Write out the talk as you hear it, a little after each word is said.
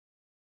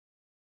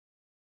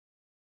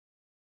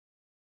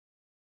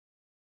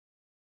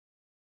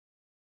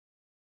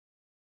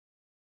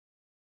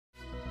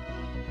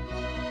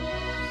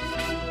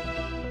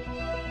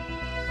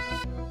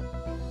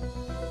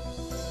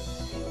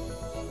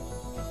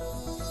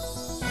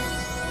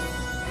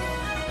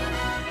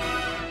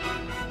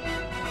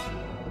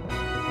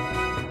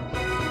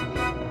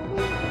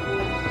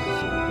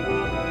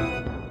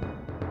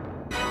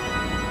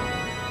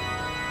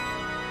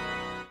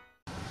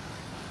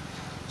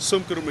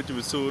សូមគោរពជំ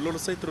រាបសួរលោក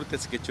លោកស្រីទ្រទេ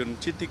សកិច្ចជន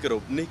ជាទីគោរ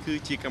ពនេះគឺ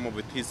ជាកម្ម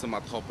វិធីសមា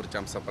ធិប្រ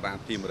ចាំសប្តាហ៍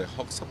ទី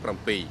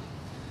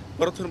167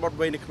ប្រធានបទ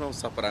វ័យនៅក្នុង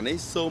សប្តាហ៍នេះ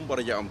សូមប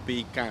រិយាអំពី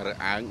ការរើស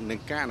អើងនិង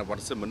ការអនុវត្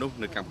តសិទ្ធិមនុស្ស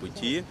នៅកម្ពុ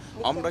ជា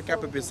អំដោយការ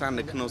ពិភាក្សា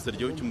នៅក្នុងស្ទូឌី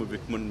យោជាមួយវិ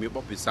ក្កាមមានប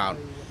ទពិសោធន៍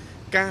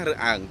ការរើស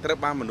អើងត្រូវ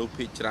បានមនុស្ស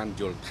ភាគច្រើន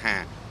យល់ថា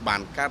បា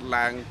នកើត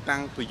ឡើងតាំ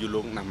ងពីយូរល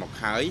ង់ណាស់មក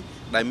ហើយ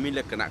ដែលមាន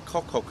លក្ខណៈខុ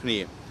សៗគ្នា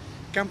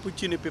កម្ពុ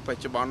ជានាពេលប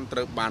ច្ចុប្បន្នត្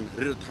រូវបាន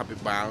រដ្ឋាភិ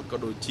បាលក៏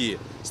ដូចជា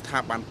ស្ថា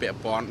ប័នពាក់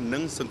ព័ន្ធនិ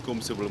ងសង្គម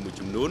ស៊ីវិលមួយ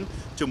ចំនួន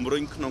ជំរុ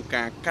ញក្នុង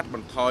ការកាត់ប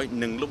ន្ថយ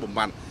និងលុបបំ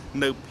បាត់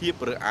នៅភាព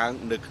រើសអើង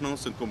នៅក្នុង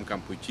សង្គមក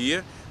ម្ពុជា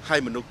ហើយ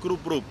មនុស្សគ្រ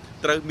ប់រូប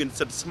ត្រូវមាន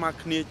សិទ្ធិស្មើ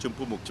គ្នាចំ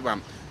ពោះមុខច្បា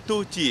ប់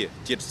ទោះជា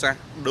ជាតិសាស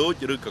ន៍ដូ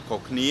ចឬក៏ខុស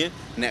គ្នា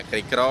អ្នកក្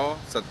រីក្រ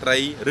ស្ត្រី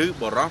ឬ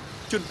បុរស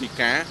ជនពិ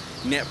ការ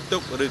អ្នកផ្ទុ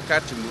កឬកើ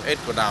តជំងឺអេដ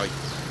ស៍ក៏ដោយ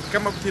ក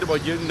ម្មវិធីរប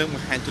ស់យើងនឹងប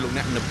ង្ហាញជូនលោក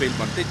អ្នកនៅពេល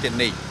បន្តិចទៀត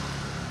នេះ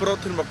ប្រ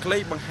ធានបទខ្លី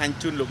បង្ហាញ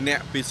ជូនលោកអ្នក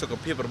ពីសុខ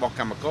ភាពរបស់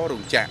កម្មកររោ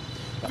ងចក្រ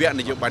វគ្គ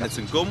នយោបាយនៃ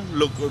សង្គម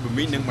លោកអ៊ុយប៊ី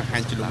មីនឹងបង្ហា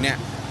ញជូនលោកអ្នក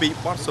ពី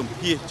បទសម្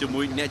ភាសន៍ជា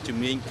មួយអ្នកជំ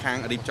នាញខាង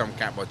រៀបចំ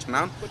ការបោះឆ្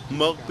នោត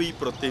មកពី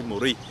ប្រទេសម៉ូ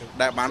រីស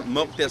ដែលបានម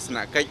កទស្សន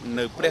កិច្ច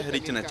នៅព្រះរា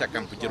ជាណាចក្រក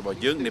ម្ពុជារបស់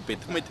យើងនាពេល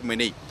ថ្មី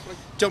នេះ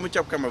ចុងបញ្ច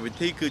ប់កម្មវិ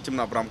ធីគឺចំ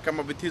ណាប់អារម្មណ៍កម្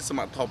មវិធីស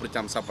មាធិប្រ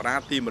ចាំសប្តា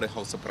ហ៍ទី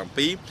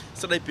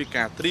167ស្ដីពី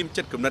ការត្រៀម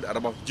ចិត្តគំនិតរ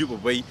បស់យុវ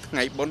វ័យថ្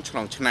ងៃបុណ្យឆ្ល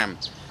ងឆ្នាំ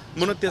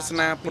មនោទស្ស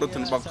នាប្រធា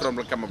នបទក្រុម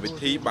កម្មវិ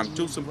ធីបាន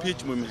ជួបសម្ភាស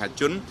ជាមួយមហា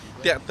ជន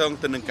តាក់ទង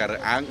ទៅនឹងការរើ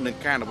សអើងនិង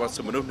ការអនុវត្ត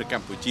សិទ្ធិមនុស្សនៅក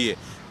ម្ពុជា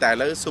តែឥ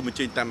ឡូវសូមអញ្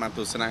ជើញតាមដានទ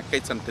ស្សនាកិ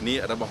ច្ចសន្ទនា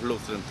របស់លោក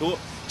ស្រីធួ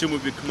ជាមួយ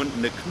វាគ្មិន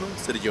នៅក្នុង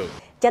ស្ទូឌីយោ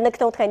ចានៅ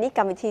ក្នុងថ្ងៃនេះក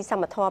ម្មវិធីស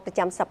មាធិប្រ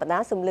ចាំសប្តា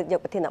ហ៍សូមលើកយក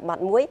ប្រធានបទ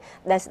មួយ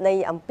ដែលស្ដី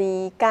អំពី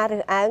ការរើ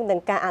សអើងនិង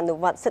ការអនុ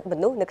វត្តសិទ្ធិម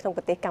នុស្សនៅក្នុង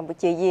ប្រទេសកម្ពុ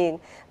ជាយើង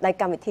ដែល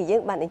កម្មវិធីយើ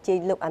ងបានអញ្ជើញ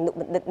លោកអនុប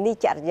ណ្ឌិតនី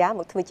ចរិយាម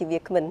កធ្វើជាវា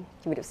គ្មិន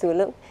ជំរាបសួរ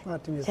លោកបាទ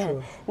ជំរាបសួរ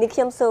នេះខ្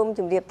ញុំសូមជ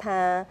ម្រាបថា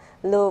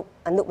លោក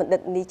អនុបណ្ឌិ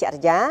តនីច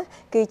រិយា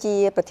គឺជា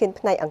ប្រធាន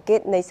ផ្នែកអង្គការ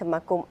នៃសមា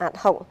គមអាត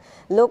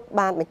6លោក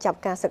បានបញ្ចប់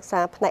ការសិក្សា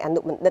ផ្នែកអនុ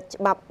បណ្ឌិត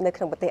ច្បាប់នៅ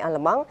ក្នុងប្រទេសអាល្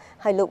លឺម៉ង់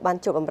ហើយលោកបាន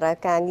ចូលបម្រើ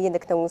ការងារនៅ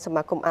ក្នុងស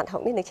មាគមអាត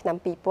6នេះនៅឆ្នាំ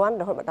2000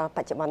រហូតមកដល់ប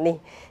ច្ចុប្បន្ននេះ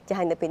ចា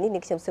ហើយនៅពេលនេះ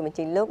ខ្ញុំសូមអញ្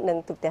ជើញលោកនិង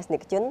ទូទាំងទស្សនិ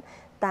កជន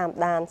តាម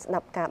ដានស្ដា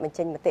ប់ការបញ្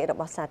ចេញមតិរ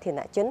បស់សាធារណ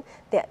ជន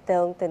តាក់ទ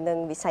ងទៅនឹង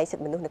វិស័យសិទ្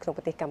ធិមនុស្សនៅក្នុង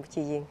ប្រទេសកម្ពុ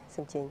ជាយើង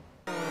សូមអញ្ជើញ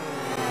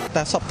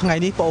តែសពថ្ងៃ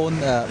នេះបងអូន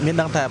មាន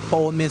ដឹងថាប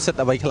ងអូនមានសិទ្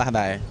ធិអ្វីខ្លះ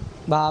ដែរ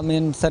បាទមា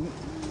នសិ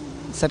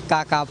ទ្ធិ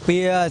ការពា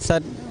រសិ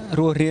ទ្ធិ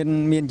រស់រាន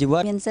មានជីវិ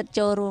តមានសិទ្ធិ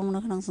ចូលរួមនៅ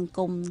ក្នុងសង្គ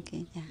មគេ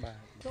ចា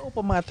ឧប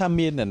មាថា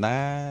មានអ្នកណា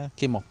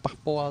គេមកប៉ះ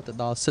ពាល់ទៅ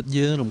ដល់សិទ្ធិ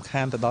យើងរំ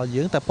ខានទៅដល់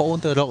យើងតែបងអូន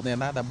ទៅរកអ្នក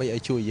ណាដើម្បីឲ្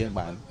យជួយយើង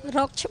បានរ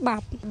កច្បា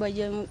ប់បើ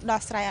យើងដោះ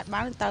ស្រាយអត់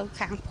បានទៅ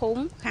ខាងភូ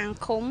មិខាង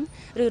ឃុំ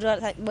ឬរដ្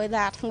ឋបើ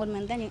ថាធ្ងន់មែ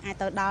នតើយើងអាច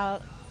ទៅដល់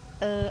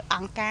អ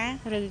ង្គការ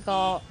ឬ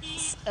ក៏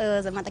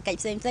សមត្ថកិច្ច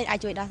ផ្សេងអាច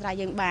ជួយដោះស្រាយ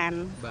យើងបាន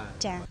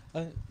ចាប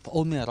ង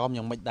អូនមានអារម្មណ៍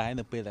យ៉ាងម៉េចដែរ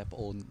នៅពេលដែលបង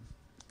អូន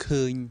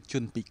ឃើញជ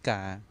នពិ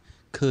ការ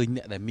ឃើញ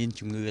អ្នកដែលមាន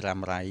ជំងឺរ៉ាំ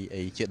រ៉ៃ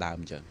អីជាដើម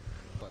អញ្ចឹង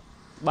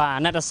បាទ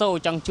អ្នកតសូ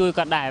ចង់ជួយ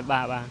គាត់ដែរ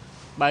បាទ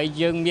បើ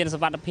យើងមានស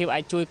មត្ថភាពអា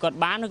ចជួយគាត់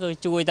បានគឺ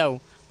ជួយទៅ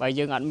បើ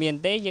យើងអត់មាន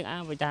ទេយើង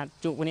បើថា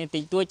ជួបគ្នាតិ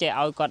ចតួចចេះ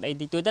ឲ្យគាត់អី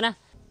តិចតួចទៅណា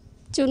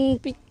ជន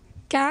ពិ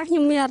ការខ្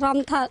ញុំមានអារម្ម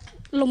ណ៍ថា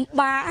លំ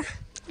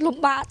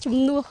បាកជំ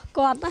នួស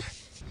គាត់ណា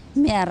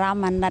មានអារម្ម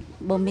ណ៍អាណិត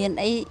បើមាន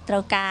អីត្រូ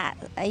វការ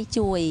អី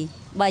ជួយ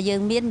បើយើ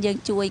ងមានយើង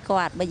ជួយ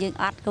គាត់បើយើង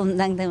អត់ក៏មិន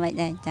ដឹងទៅមិន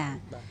ដែរចា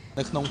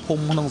នៅក្នុងភូ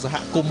មិក្នុងសហ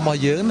គមន៍របស់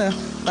យើងណា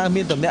តើ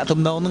មានតំណែងទំ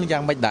នងនឹងយ៉ា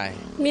ងម៉េចដែរ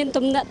មាន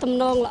តំណែងទំ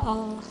នងល្អ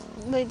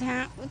ដូចថា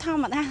ធម្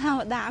ម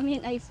តាមាន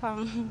អីផង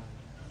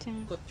ចា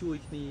គាត់ជួយ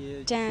គ្នា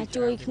ចា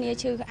ជួយគ្នា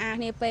ឈឺក្អា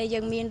គ្នាពេលយើ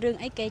ងមានរឿង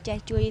អីគេចេះ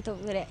ជួយទុក្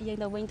ខធុរៈយើង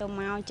ទៅវិញទៅ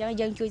មកអញ្ចឹង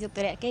យើងជួយទុក្ខ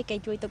ធុរៈគេ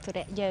ជួយទុក្ខធុ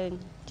រៈយើង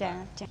ចា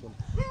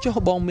ចុះ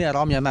បងមានអារ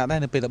ម្មណ៍យ៉ាងណាដែរ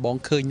នៅពេលដែលបង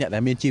ឃើញអ្នកដែ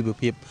លមានជីវ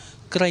ភាព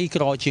ក្រី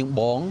ក្រជាង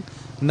បង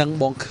និង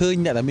បងឃើញ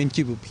អ្នកដែលមាន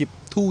ជីវភាព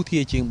ធូរធា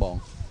រជាងបង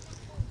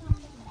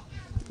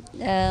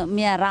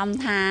មានអារម្មណ៍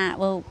ថា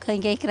បើឃើញ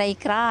គេក្រី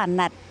ក្រអា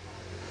ណិត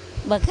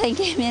បើឃើញ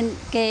គេមាន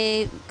គេ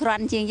ក្រា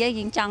ន់ជាងយើ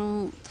ងចង់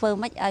ធ្វើ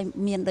ម៉េចឲ្យ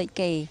មានដូច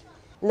គេ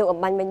លោកអំ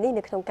បញ្ញមិញនេះ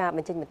នៅក្នុងការប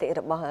ញ្ចេញមតិ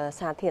របស់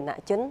សាធារណ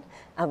ជន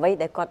អ្វី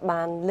ដែលគាត់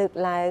បានលើក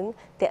ឡើង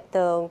តាក់ទ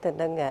ងទៅ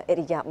នឹងអ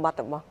រិយាប័ត្រ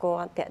របស់គា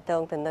ត់តាក់ទ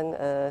ងទៅនឹង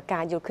កា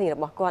រយល់ឃើញរ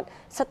បស់គាត់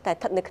សិតតែ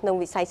ស្ថិតនៅក្នុង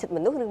វិស័យសិទ្ធិម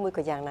នុស្សឬមួយ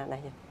ក៏យ៉ាងណាដែ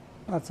រ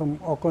បាទសូម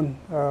អរគុណ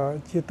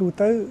ជាទូ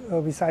ទៅ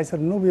វិស័យសិ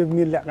ទ្ធិមនុស្សវា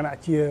មានលក្ខណៈ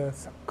ជា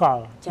សកល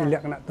ជាល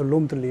ក្ខណៈទូ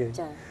លំទូលាយ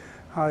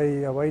ហើយ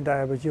អ្វីដែ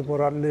លប្រជាពល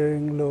រដ្ឋ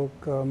លោក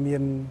មា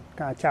ន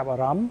ការចាប់អា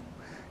រម្មណ៍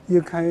យើ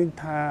ងឃើញ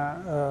ថា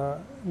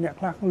អ្នក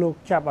ខ្លះលោក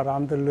ចាប់អារ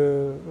ម្មណ៍ទៅលើ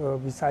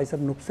វិស័យសិ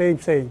ទ្ធិមនុស្សផ្សេ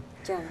ង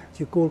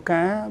ជាគោល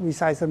ការណ៍វិ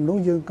ស័យសិទ្ធិមនុស្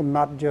សយើងកំណ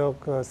ត់យក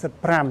សិទ្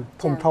ធិ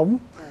5ធំ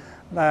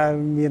ដែល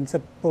មានសិ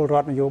ទ្ធិពលរ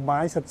ដ្ឋនយោបា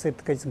យសិទ្ធិសេដ្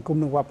ឋកិច្ចសង្គម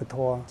និងវប្បធ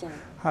ម៌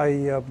ហើយ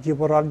ប្រជា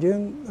ពលរដ្ឋយើង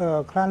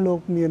ខ្លះលោក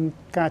មាន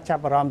ការចា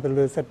ប់អារម្មណ៍ទៅ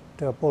លើសិទ្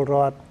ធិពលរ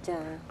ដ្ឋ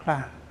ខ្លះ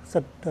សិ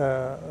ទ្ធិ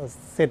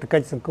សេដ្ឋកិ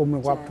ច្ចសង្គមនិ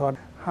ងវប្បធម៌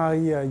ហើយ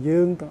យើ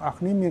ងទាំងអស់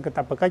គ្នាមានកាត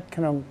ព្វកិច្ច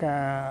ក្នុងកា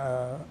រ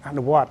អ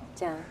នុវត្ត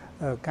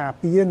ការ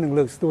ពារនិង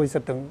លើកស្ទួយសិ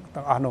ទ្ធិ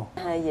ទាំងអស់នោះ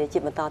ហើយជា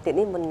បន្តទៀត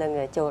នេះមុននឹង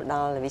ចូលដ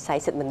ល់វិស័យ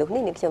សិទ្ធិមនុស្ស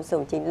នេះខ្ញុំសូ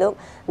មអញ្ជើញលោក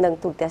និង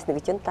ទូទាំងទស្សនិក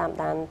ជនតាម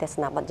ដានទស្ស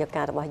នបទយ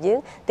ការរបស់យើង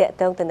តាក់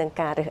ទងទៅនឹង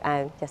ការរើសអើ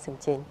ងចាសសូមអ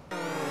ញ្ជើញ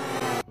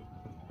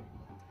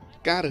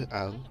ការរើស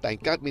អើងតែង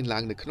កើតមានឡើ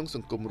ងនៅក្នុងស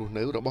ង្គមរស់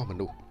នៅរបស់ម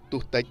នុស្ស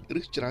ទោះតិច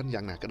ឬច្រើន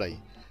យ៉ាងណាក្តី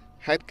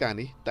ហេតុការណ៍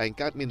នេះតែង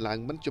កើតមានឡើង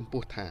មិនចំ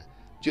ពោះថា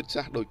ជាតិ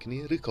សាសន៍ដូចគ្នា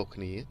ឬខុស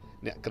គ្នា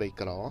អ្នកក្រី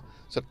ក្រ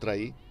ស្ត្រី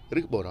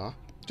ឬបុរស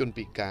ជន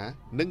ពិការ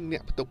និងអ្ន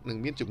កផ្ទុកនឹង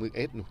មានជំងឺ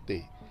អេដស៍នោះទេ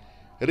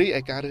រីឯ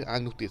ការរើសអើ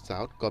ងនោះទៀតសោ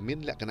តក៏មាន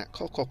លក្ខណៈ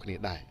ខុសៗគ្នា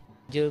ដែរ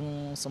យើង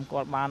សម្គា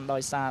ល់បានដោ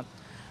យសារ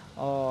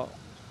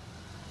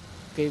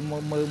គេ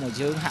មើលមក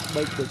យើងហាក់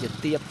បីដូចជា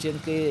ទៀបជាង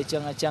គេអញ្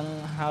ចឹង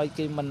ហើយ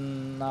គេមិន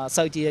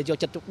សូវជាយក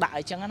ចិត្តទុកដាក់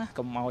អញ្ចឹងណា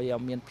កុំឲ្យ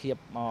មានភាព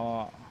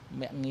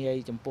មាក់ងាយ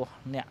ចំពោះ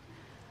អ្នក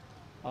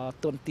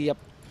ទុនទៀប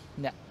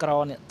អ្នកក្រ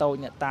អ្នកតូច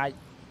អ្នកតាច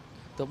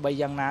ទោះបី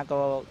យ៉ាងណាក៏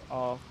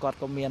គាត់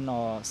ក៏មាន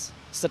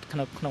សិទ្ធិ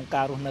ក្នុង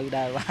ការរស់នៅ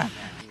ដែរបាទ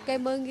គេ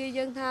មើលងាយ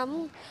យើងថា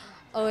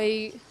អើយ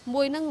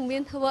មួយហ្នឹងមា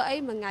នធ្វើអី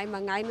មួយថ្ងៃ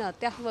នៅ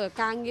ផ្ទះធ្វើ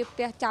ការងារផ្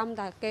ទះចាំ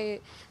តែគេ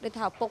ដូច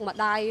ថាឪពុកម្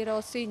ដាយរ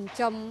ស់ស៊ីចិញ្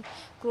ចឹម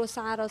គ្រួ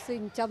សាររស់ស៊ី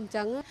ចិញ្ចឹមអញ្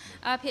ចឹង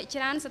ភាគ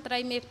ច្រើនស្ត្រី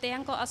មេផ្ទាំង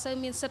ក៏អត់សូវ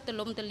មានសិទ្ធិទូ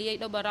លំទូលាយ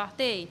ដូចបរិសុទ្ធ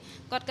ទេ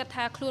គាត់គិត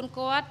ថាខ្លួន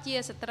គាត់ជា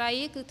ស្ត្រី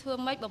គឺធ្វើ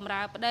ម៉េចបម្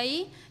រើប្តី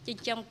ចិ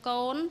ញ្ចឹម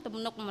កូនទំ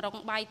នុកម្រង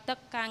បាយទឹក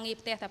ការងារ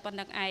ផ្ទះតែប៉ុណ្្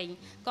នឹងឯង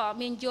ក៏អត់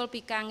មានយល់ពី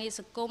ការងារ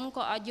សង្គម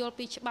ក៏អត់យល់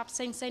ពីច្បាប់ផ្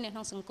សេងៗនៅក្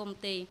នុងសង្គម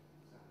ទេ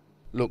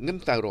លោកងិន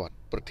តៅរត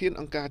ប្រធាន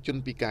អង្គការជន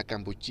ពិការក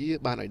ម្ពុជា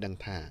បានឲ្យដឹង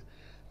ថា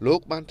លោ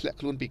កបានធ្លាក់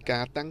ខ្លួនពិកា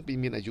រតាំងពី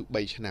មានអាយុ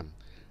3ឆ្នាំ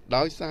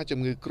ដោយសារជំ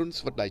ងឺគ្រុន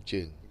ស្វិតដៃ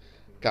ជើង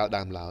កាល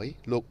ដើមឡើយ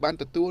លោកបាន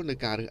ទទួលនៅ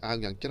ការរើសអើង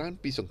យ៉ាងច្រើន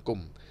ពីសង្គម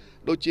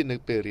ដូចជានៅ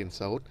ពេលរៀន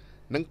សូត្រ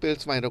និងពេល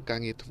ស្វែងរកការ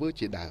ងារធ្វើ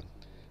ជាដើម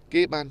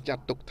គេបានចា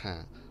ត់ទុកថា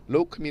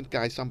លោកគ្មាន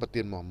កាយសម្ប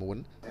ទានមាំមួន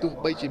ទោះ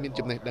បីជាមាន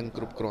ចំណេះដឹង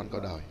គ្រប់គ្រាន់ក៏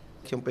ដោយ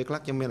ខ្ញុំពេលខ្លះ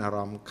ខ្ញុំមានអារ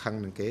ម្មណ៍ខឹង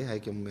នឹងគេហើយ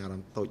ខ្ញុំមានអារ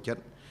ម្មណ៍តូចចិត្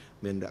ត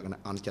មានលក្ខ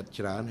ណៈអន់ចិត្ត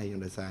ច្រើនហើយខ្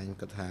ញុំដោយសារខ្ញុំ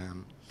គិតថា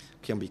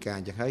ខ្ញុំពិការ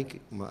អញ្ចឹងហើយ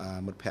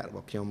មិត្តភ័ក្តិរប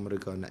ស់ខ្ញុំឬ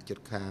ក៏អ្នកជិត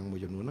ខាងមួយ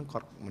ចំនួនហ្នឹងគា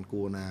ត់មិន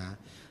គួរណា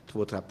ធ្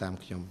វើត្រាប់តាម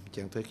ខ្ញុំអញ្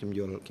ចឹងទៅខ្ញុំយ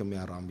ល់ខ្ញុំមាន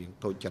អារម្មណ៍វា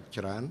តូចចិត្ត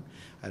ច្រើន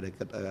ហើយ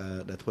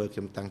ដែលធ្វើខ្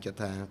ញុំតាំងចិត្ត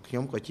ថាខ្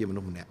ញុំក៏ជាម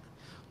នុស្សម្នាក់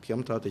ខ្ញុំ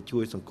ត្រូវតែជួ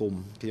យសង្គម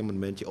ខ្ញុំមិន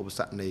មែនជាឧបស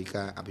គ្គនៃ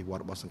ការអភិវឌ្ឍ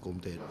របស់សង្គម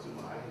ទេ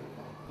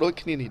ដូច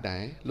គ្នានេះដែ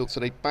រលោក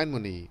ស្រីប៉ែន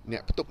ម៉ូនីអ្ន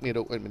កផ្ទុកមេ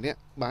រោគអេដម្នាក់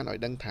បានឲ្យ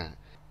ដឹងថា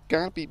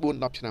កាលពី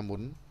 4-10 ឆ្នាំមុ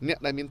នអ្នក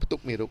ដែលមានផ្ទុក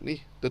មេរោគនេះ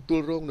ទទួល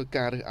រងនឹង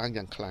ការរើសអើង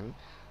យ៉ាងខ្លាំង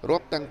រា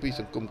ប់តាំងពី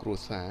សង្គមគ្រួ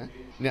សារ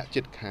អ្នក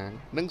ជិតខាង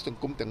និងសង្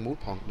គមទាំងមូល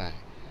ផងដែរ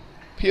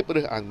ភាព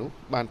រើសអើងនោះ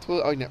បានធ្វើ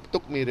ឲ្យអ្នកផ្ទុ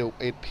កមេរោគ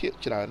អេដស៍ភាគ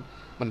ច្រើន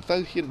មិនសូ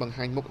វហ៊ានបង្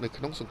ហាញមុខនៅ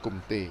ក្នុងសង្គម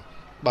ទេ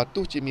បើ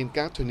ទោះជាមាន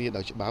ការធានា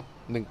ដោយច្បាប់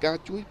និងការ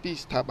ជួយពី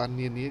ស្ថាប័ន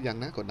នានាយ៉ាង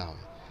ណាក៏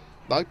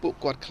ដោយពួក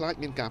គាត់ខ្លាច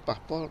មានការប៉ះ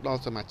ពាល់ដ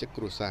ល់សមាជិក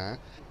គ្រួសារ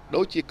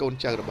ដូចជាកូន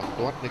ចៅរបស់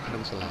គាត់នៅក្នុ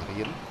ងសាលា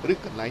រៀនឬ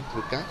កន្លែងធ្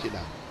វើការជា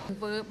ដើម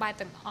ធ្វើបែប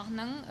ទាំងអស់ហ្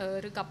នឹង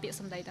ឬក៏ពាក្យ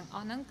សម្ដីទាំងអ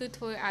ស់ហ្នឹងគឺ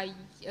ធ្វើឲ្យ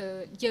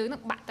យើងនឹ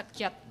ងបាក់ទឹក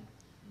ចិត្ត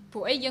ព្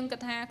រោះអីយើងគិត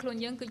ថាខ្លួន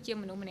យើងគឺជា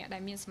មនុស្សម្នាក់ដែ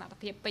លមានសមត្ថ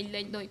ភាពពេញ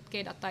លេញដូចគេ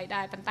ដទៃ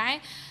ដែរប៉ុន្តែ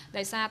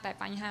ដោយសារតែ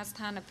បញ្ហាស្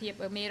ថានភាព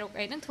មេរោគ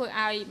អេដស៍ហ្នឹងធ្វើ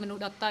ឲ្យមនុស្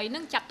សដទៃហ្នឹ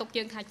ងចាត់ទុក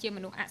យើងថាជាម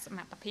នុស្សអសម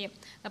ត្ថភាព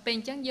ដល់ពេលអ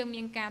ញ្ចឹងយើង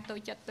មានការតូច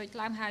ចិត្តតូចថ្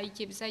លើមហើយ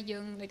ជាពិសេសយើ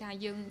ងដូចថា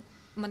យើង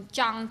មិនច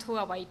ង់ធ្វើ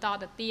អ្វីត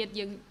ទៅទៀត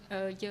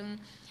យើង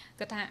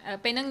គាត់ថា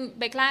ពេលហ្នឹង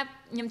ពេលខ្លះ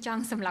ខ្ញុំច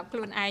ង់សម្លាប់ខ្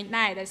លួនឯង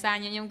ដែរដោយសារ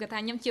ខ្ញុំគាត់ថា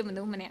ខ្ញុំជាម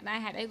នុស្សម្នាក់ដែរ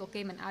ហេតុអីក៏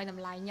គេមិនឲ្យត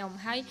ម្លៃខ្ញុំ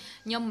ហើយ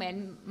ខ្ញុំ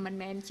មិន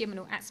មែនជាម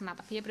នុស្សអសមត្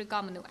ថភាពឬក៏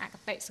មនុស្សអក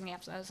តេស្ងា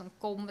ត់សង្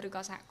គមឬ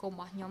ក៏សហគមន៍រ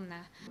បស់ខ្ញុំ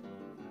ណា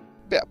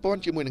ពាក់ព័ន្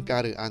ធជាមួយនឹងកា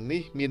ររើសអើង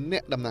នេះមានអ្ន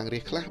កតំណាងរា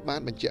ស្ត្រខ្លះបា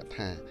នបញ្ជាក់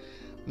ថា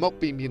មក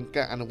ពីមាន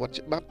ការអនុវត្ត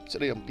ច្បាប់ស្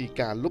តីអំពី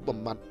ការលុបបំ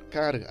បាត់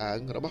ការរើសអើង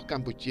របស់ក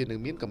ម្ពុជានៅ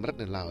មានកម្រិត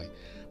នៅឡើយ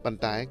ប៉ុន្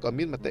តែក៏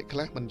មានមតិខ្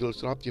លះមិនយល់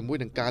ស្របជាមួយ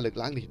នឹងការលើក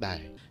ឡើងនេះដែ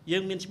រយើ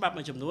ងមានច្បាប់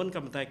មួយចំនួនក៏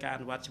ប៉ុន្តែការអ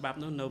នុវត្តច្បាប់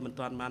នោះនៅមិន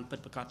ទាន់បានពិត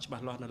ប្រាកដច្បា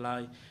ស់លាស់នៅឡើ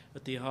យ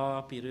ឧទាហរ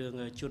ណ៍ពីរឿង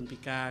ជនពិ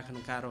ការក្នុ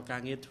ងការរកកា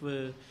រងារធ្វើ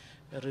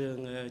រឿង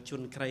ជ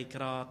នក្រី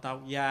ក្រតោក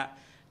យ៉ាក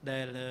ដែ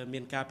លមា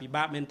នការពិ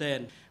បាកមែនទែន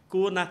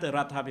គួរណាស់ទៅរ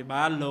ដ្ឋាភិ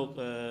បាលលោក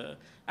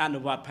អនុ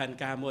វត្តផែន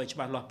ការមួយច្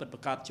បាស់លាស់ពិតប្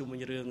រាកដជុំវិ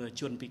ញរឿង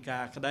ជនពិកា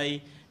រក្តី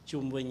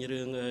ជុំវិញ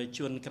រឿង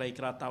ជនក្រី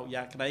ក្រតោក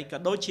យ៉ាកក្តីក៏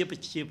ដូចជាប្រ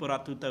ជាពលរ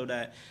ដ្ឋទូទៅ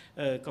ដែរ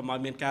កុំឲ្យ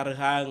មានការរើ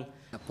សអើង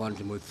ពាក់ព័ន្ធ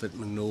ជាមួយសិទ្ធិ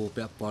មនុស្ស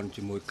ពាក់ព័ន្ធ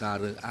ជាមួយការ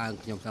រើសអើង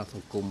ខ្ញុំថាស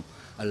ង្គម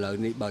ឥឡូវ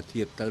នេះបើ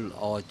ធៀបទៅល្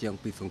អជាង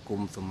ពីសង្គម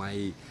សម័យ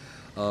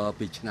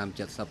ពីឆ្នាំ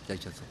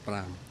70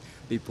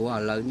 75ពីព្រោះឥ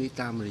ឡូវនេះ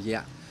តាមរ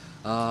យៈ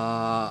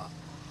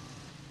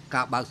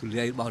ការបើកទូ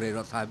លាយរបស់រ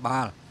ដ្ឋាភិ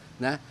បាល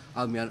ណា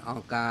ឲ្យមានអ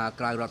ង្គការ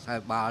ក្រៅរដ្ឋា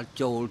ភិបាល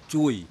ចូល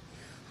ជួយ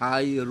ហើ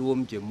យរួម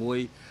ជាមួយ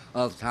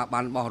ស្ថាប័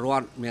នរបស់រ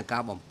ដ្ឋមានកា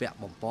របំពាក់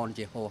បំពន់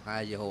ជាហោហា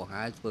យ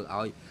ធ្វើ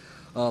ឲ្យ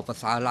ប្រ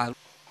សើរឡើង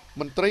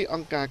មន្ត្រីអ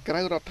ង្គការក្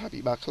រៅរដ្ឋាភិ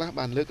បាលខ្លះ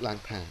បានលើកឡើង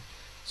ថា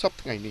សប្តា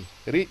ហ៍ថ្ងៃនេះ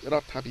រាជរ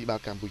ដ្ឋាភិបាល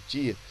កម្ពុ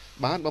ជា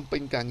បានបំពេ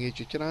ញការងារ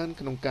ជាច្រើន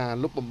ក្នុងការ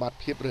លុបបំបាត់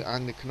ភាពរើសអើ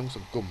ងនៅក្នុងស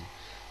ង្គម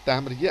តា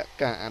មរយៈ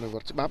ការអនុវ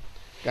ត្តច្បាប់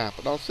ការ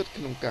ផ្ដល់សិទ្ធិ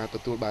ក្នុងការទ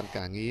ទួលបាន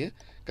ការងារ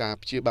ការ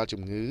ព្យាបាល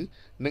ជំងឺ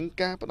និង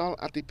ការផ្ដល់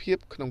អាទិភាព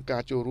ក្នុងកា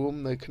រចូលរួម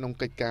នៅក្នុង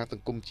កិច្ចការស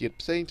ង្គមជាតិ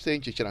ផ្សេង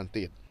ជាច្រើន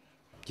ទៀត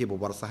ជាប្រ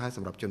វត្តិសាស្ត្រស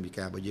ម្រាប់ជនពិ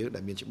ការរបស់យើងដែ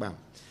លមានច្បាប់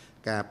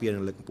ការពារនិ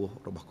ងលើកកម្ពស់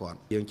របស់គាត់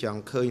យើងចង់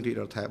ឃើញរាជ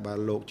រដ្ឋាភិបាល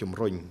លោកជំ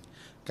រុញ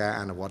ការ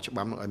អនុវត្តច្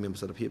បាប់នោះឲ្យមានប្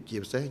រសិទ្ធភាពជា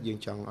ពិសេសយើង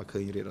ចង់ឲ្យឃើ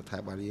ញរាជរដ្ឋា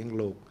ភិបាលយើង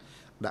លោក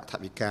ដាក់ថ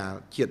វិកា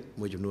ជាតិ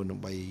មួយចំនួនដើ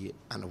ម្បី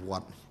អនុវ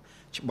ត្ត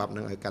ច្បាប់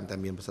នឹងឲ្យកាន់តែ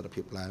មានប្រសិទ្ធ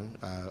ភាពឡើង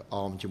អ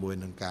មជាមួយ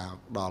នឹងការ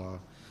ផ្ដល់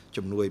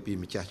ជំនួយពី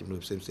ម្ចាស់ជំនួយ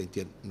ផ្សេង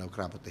ទៀតនៅក្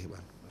រៅប្រទេសបា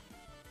ទ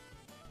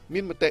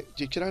មានមតិ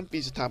ជាច្រើនពី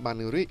ស្ថាប័ន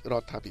រាជរ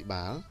ដ្ឋាភិ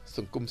បាលស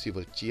ង្គមស៊ី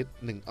វិលជាតិ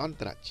និងអន្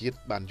តរជាតិ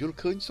បានយល់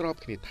ឃើញស្រប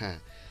គ្នាថា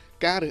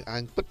ការរើសអើ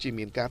ងពិតជា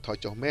មានការថយ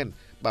ចុះមែន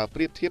បើប្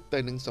រៀបធៀបទៅ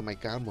នឹងសម័យ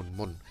កាលមុន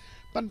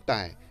ប៉ុន្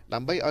តែដើ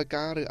ម្បីឲ្យ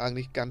ការរើសអើង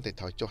នេះកាន់តែ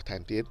ថយចុះថែ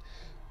មទៀត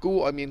គួរ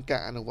ឲ្យមានកា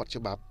រអនុវត្ត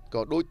ច្បាប់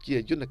ក៏ដូចជា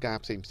យន្តការ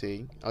ផ្សេងៗ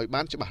ឲ្យ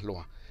បានច្បាស់លា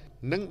ស់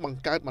និងប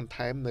ង្កើតបន្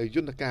ថែមនៅយ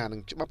ន្តការនិ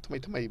ងច្បាប់ថ្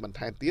មីៗបន្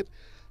ថែមទៀត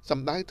ស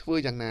ម្ដៅធ្វើ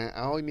យ៉ាងណា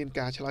ឲ្យមាន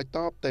ការឆ្លើយត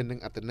បទៅនឹង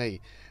អត្ថន័យ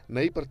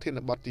នៃប្រធាន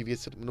បទទិវា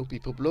សិទ្ធិមនុស្សពិ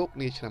ភពលោក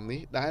នាឆ្នាំនេះ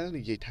ដែល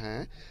និយាយថា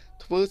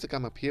ធ្វើសក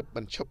ម្មភាពប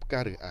ញ្ឈប់កា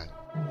ររើសអើង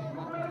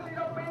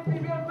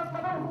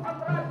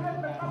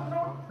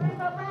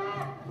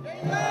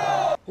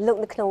លោក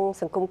នៅក្នុង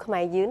សង្គមខ្មែ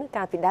រយើង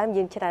កាលពីដើម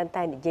យើងច្រើន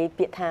តែនិយាយ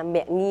ពាក្យថា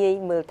មាក់ងាយ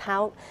មើលថោ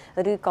ក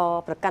ឬក៏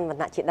ប្រកាន់វ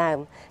ណ្ណៈជាដើម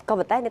ក៏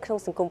ប៉ុន្តែនៅក្នុង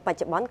សង្គមបច្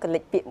ចុប្បន្នក៏លេ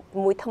ចពាក្យ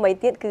មួយថ្មី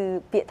ទៀតគឺ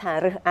ពាក្យថា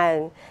រើសអើង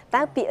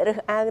តើពាក្យរើស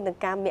អើងនិង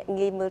ការមាក់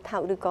ងាយមើលថោ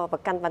កឬក៏ប្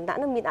រកាន់វណ្ណៈ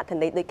នោះមានអត្ថ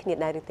ន័យដូចគ្នា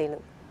ដែរឬទេលោ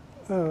ក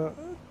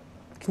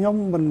ខ្ញុំ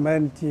មិនមែ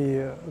នជា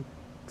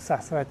សា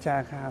ស្ត្រាចា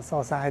រ្យខាងស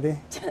រសើរទេ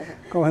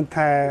ក៏ប៉ុន្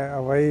តែ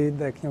អ្វី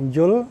ដែលខ្ញុំយ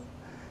ល់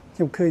ខ្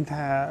ញុំឃើញ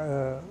ថា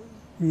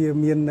វា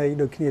មានន័យ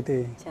ដូចគ្នាទេ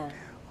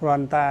ចា៎គ្រា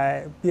ន់តែ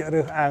ពាក្យ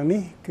រើសអើង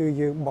នេះគឺ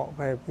យើងបក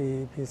ប្រែពី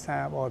ភាសា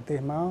បរទេស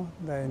មក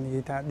ដែលនិ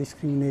យាយថា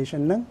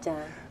discrimination ហ្នឹង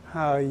ចា៎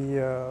ហើយ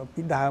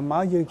ពីដើមម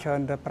កយើងច្រើន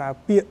តែប្រើ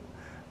ពាក្យ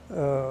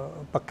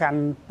ប្រកា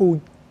ន់ពូជ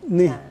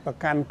នេះប្រ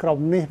កាន់ក្រុម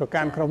នេះប្រ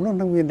កាន់ក្រុមនោះ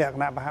នឹងមានលក្ខ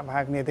ណៈប្រហាក់ប្រ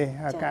ហែលគ្នាទេ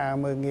ហើយការ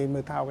មើលងាយមើ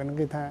លថោកហ្នឹង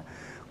គឺថា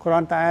គ្រា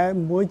ន់តែ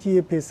មួយជា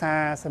ភាសា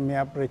សម្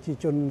រាប់ប្រជា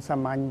ជនសា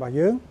មញ្ញរបស់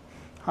យើង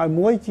ហើយ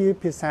មួយជា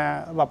ភាសា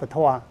វប្បធ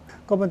ម៌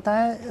ក៏ប៉ុន្តែ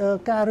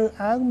ការរើស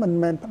អើងមិន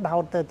មែនផ្ដោ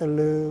តតែទៅ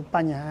លើប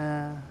ញ្ហា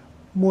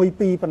មួយ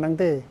ពីរប៉ុណ្ណឹង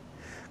ទេ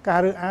ការ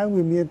រើសអើង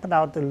វាមានផ្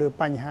ដោតទៅលើ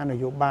បញ្ហាន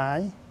យោបាយ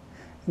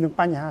និង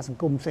បញ្ហាសង្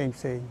គមផ្សេង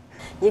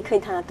យើងឃើញ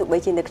ថាទោះបី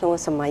ជានៅក្នុង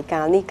សម័យ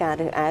កាលនេះការ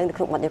រើសអើងនៅ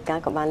ក្នុងបទយកា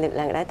ក៏បានលើក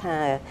ឡើងដែរថា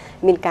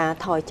មានការ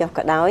ថយចុះ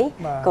ក៏ដោយ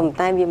ក៏ប៉ុន្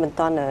តែវាមិន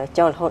ទាន់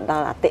ចូលរហូតដ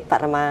ល់អតិប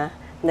រមា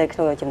នៅក្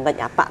នុងចំណុច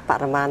អបប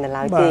រមានៅ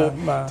ឡើយទេ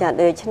ចា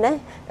ដូច្នេះ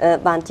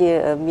បានជា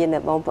មាន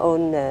បងប្អូ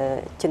ន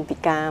ជនពិ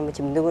ការមួយ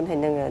ចំនួនហើយ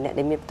នឹងអ្នក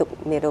ដែលមានផ្ទុក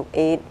មេរោគ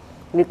អេដ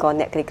ឬក៏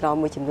អ្នកក្រីក្រ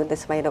មួយចំនួនទៅ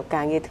ស្វែងរក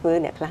ការងារធ្វើ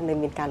អ្នកខ្លះនៅ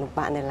មានការលំ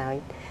បាកនៅឡើយ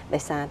ដោ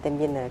យសារតែ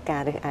មានកា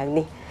ររើសអើង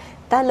នេះ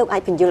តើលោកអា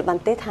ចបញ្យល់បាន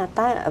ទេថា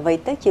តើអ្វី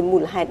ទៅជាមូ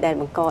លហេតុដែល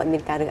បង្កឲ្យមា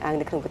នការរើសអើង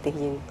នៅក្នុងប្រទេស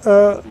យើង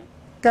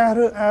ការ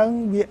រើសអើង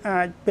វា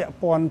អាចពាក់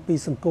ព័ន្ធពី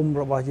សង្គម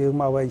របស់យើង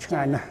មកវែងឆ្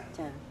ងាយណាស់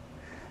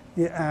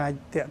វាអាច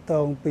តាក់ទ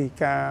ងពី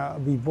ការ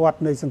វិវត្ត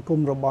នៃសង្គម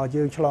របស់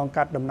យើងឆ្លង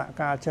កាត់ដំណាក់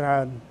កាលច្រើ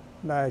ន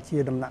ដែលជា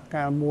ដំណាក់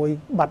កាលមួយ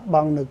បាត់ប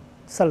ង់នៅ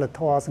សិលធ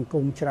ម៌សង្គ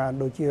មច្រើន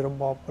ដូចជារ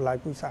បបបល្ល័យ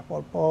ពូជសាសន៍ប៉ុ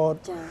លពត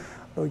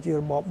ដូចជារ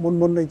បប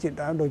មុនដូចជា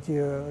ដើមដូចជា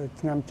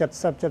ឆ្នាំ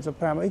70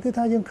 75អីគឺ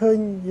ថាយើងឃើញ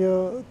វា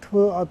ធ្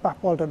វើឲ្យប៉ះ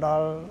ពាល់ទៅដ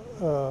ល់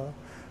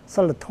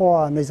សិលធ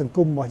ម៌នៃសង្គ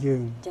មរបស់យើ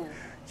ង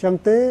អញ្ចឹង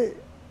ទេ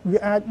វា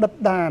អាចដិត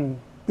ដាន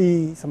ពី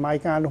សម័យ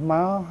កាលនោះម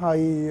កហើយ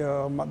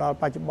មកដល់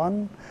បច្ចុប្បន្ន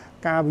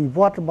ការវិវ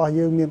ត្តរបស់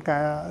យើងមានកា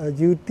រ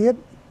យឺតទៀត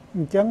អ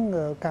ញ្ចឹង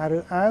ការរើ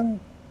សអើង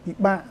ពិ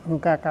បាកក្នុង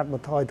ការកាត់ប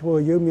ន្ថយធ្វើ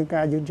យើងមាន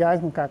ការយឺតយ៉ាវ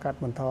ក្នុងការកាត់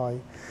បន្ថយ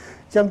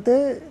អញ្ចឹងទេ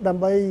ដើ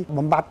ម្បី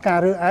បំបត្តិការ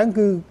រើសអើង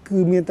គឺ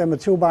មានតែម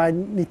ធ្យោបាយ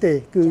នេះទេ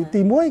គឺ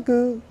ទី1គឺ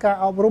ការ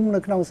អប់រំនៅ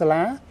ក្នុងសា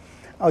លា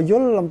ឲ្យយ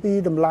ល់អំពី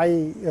តម្លៃ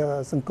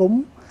សង្គម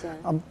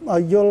ឲ្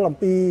យយល់អំ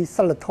ពី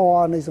សិលធ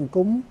ម៌នៃសង្គ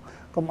ម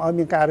កុំឲ្យ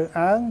មានការរើស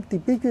អើងទី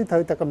2គឺត្រូ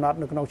វតែកំណត់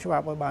នៅក្នុងច្បា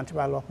ប់ឲ្យបានច្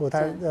បាស់លាស់ព្រោះ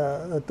ថា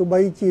ទោះបី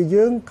ជា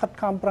យើងខិត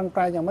ខំប្រឹងប្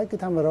រែងយ៉ាងម៉េចគឺ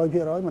ថា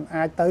 100% มัน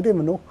អាចទៅទេ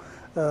មនុស្ស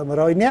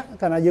100នាក់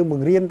កាលណាយើងប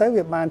ង្រៀនទៅ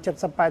វាបាន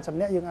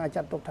70-80នាក់យើងអាច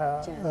ចាត់ទុកថា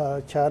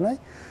ច្រើន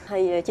ហើ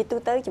យជាទូ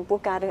ទៅចំពោះ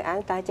ការរើសអើង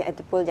តើជាឥទ្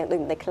ធិពលយ៉ាងដូច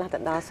ម្ដេចខ្លះទៅ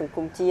ដល់សង្គ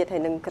មជាតិហើ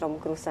យនិងក្រុម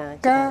គ្រួសារ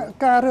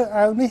ការរើស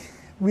អើងនេះ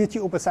វាជា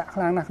ឧបសគ្គខ្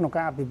លាំងណាស់ក្នុង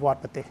ការអភិវឌ្ឍ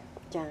ប្រទេស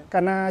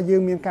កាលណាយើ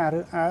ងមានការ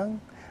រើសអើង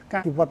កា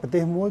រអភិវឌ្ឍប្រទេ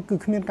សមួយគឺ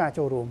គ្មានការ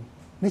ចូលរួម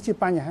នេះជា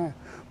បញ្ហា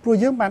ព្រោះ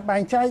យើងបានបែ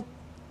ងចែក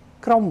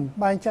ក្រុម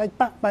បែងចែក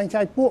បកបែង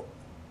ចែកពួក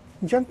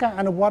អញ្ចឹងការ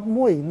អនុវត្ត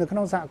មួយនៅក្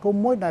នុងសហគម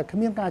ន៍មួយដែលគ្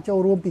មានការចូល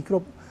រួមពីគ្រ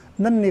ប់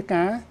និន្នា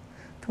ការ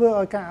ធ្វើ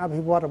ឲ្យការអ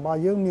ភិវឌ្ឍរបស់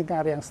យើងមានកា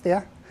ររាំងស្ទះ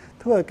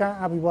ធ្វើឲ្យការ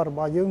អភិវឌ្ឍរប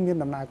ស់យើងមាន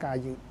ដំណើរការ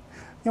យឺត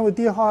ខ្ញុំឧ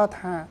ទាហរណ៍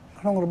ថា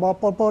ក្នុងរបប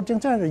ប៉ុលពតអ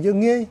ញ្ចឹងចឹងយើង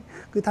ងាយ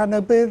គឺថានៅ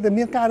ពេលដែល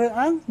មានការរើស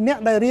អើងអ្នក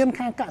ដែលរៀន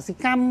ខាងកសិ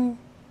កម្ម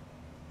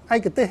ឯ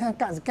កទេសខាង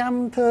កសិកម្ម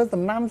ធ្វើ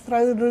ដំណាំស្រូ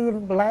វឬ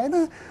បន្លែ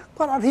ណា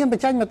គាត់អត់ហ៊ានប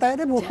ញ្ចេញមតិ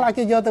ទេព្រោះខ្លាច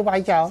គេយកទៅវាយ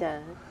ចោល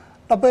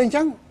ដល់ពេលអញ្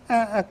ចឹង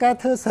ការ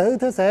ធ្វើស្រូវ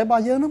រប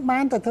ស់យើងនឹងបា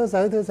នតែធ្វើស្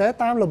រូវ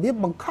តាមរបៀប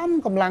បង្ខំ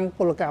កម្លាំងព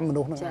លកម្មម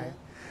នុស្សហ្នឹងឯ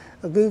ង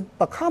គឺ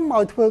បង្ខំ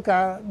ឲ្យធ្វើកា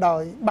រដោ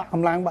យបាក់ក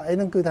ម្លាំងបាក់អី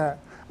ហ្នឹងគឺថា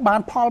បាន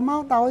ផលម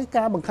កដោយ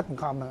ការបង្ខិតប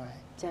ង្ខំហ្នឹងឯង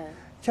ចា៎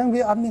អញ្ចឹង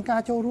វាអត់មានកា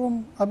រចូលរួម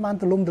អត់បាន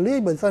ទូលំទូលាយ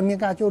បើមិនមាន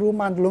ការចូលរួម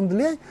បានទូលំទូ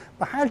លាយ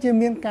ប្រហែលជា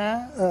មានការ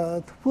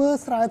ធ្វើ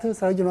ស្រាវ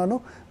ជំនាន់នោះ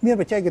មាន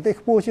បច្ចេកទេស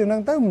ខ្ពស់ជាងហ្នឹ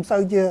ងទៅមិនសូ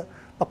វជា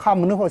បខំ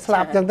មនុស្សឲ្យស្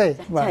លាប់ចឹងទេ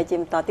បាទហើយជា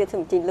បន្តទៀតសូ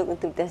មជិះលោកនឹង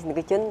ទស្សនិក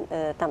ជន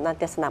តាមដាន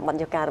ទស្សនបទ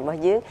យការបស់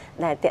យើង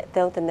ដែលតាក់ទ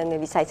ងទៅនឹង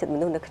វិស័យសិទ្ធិម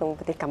នុស្សនៅក្នុង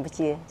ប្រទេសកម្ពុ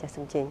ជាចាស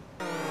សូមជិះ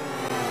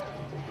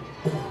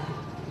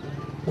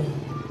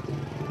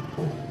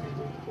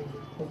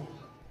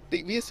ទិ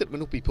វាសិទ្ធិម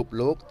នុស្សពិភព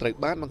លោកត្រូវ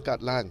បានបង្កើត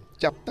ឡើង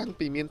ចាប់តាំង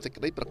ពីមានសេច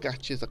ក្តីប្រកាស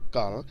ជាសក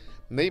ល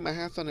នៃម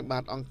ហាសន្និបា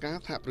តអង្គការ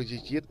សហប្រជា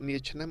ជាតិនា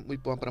ឆ្នាំ1948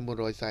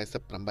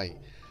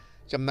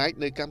 ចំណែក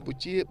នៅកម្ពុ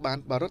ជាបាន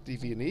បារតទិ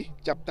វានេះ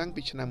ចាប់តាំង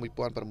ពីឆ្នាំ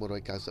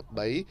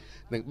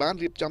1993និងបាន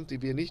រៀបចំទិ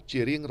វានេះជា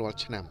រៀងរាល់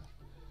ឆ្នាំ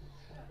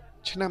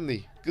ឆ្នាំ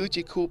នេះគឺ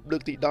ជាខួបលើ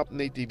កទី10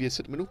នៃទិវា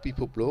សិទ្ធិមនុស្សពិ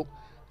ភពលោក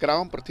ក្រោ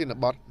មប្រធាន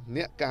បទ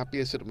អ្នកការពា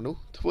រសិទ្ធិមនុស្ស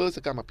ធ្វើស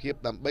កម្មភាព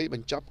ដើម្បីប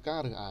ញ្ចប់កា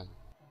ររើសអើង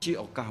ជា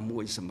ឱកាសមួ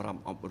យសម្រាប់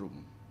អប់រំ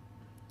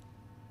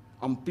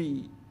អំពី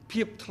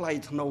ភាពថ្លៃ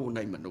ថ្នូរ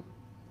នៃមនុស្ស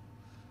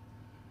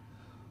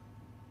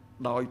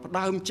ដោយផ្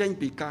ដើមចេញ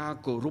ពីការ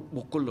គោរព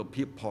បុគ្គល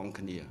ភាពផង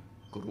គ្នា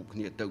គោរពគ្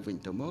នាទៅវិញ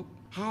ទៅមក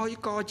ហើយ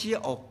ក៏ជា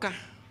ឱកាស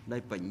ដែ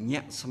លបញ្ញ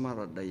ត្តិស្មា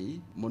រតី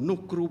មនុស្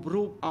សគ្រប់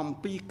រូបអំ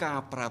ពីការ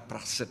ប្រើប្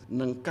រាស់សិទ្ធិ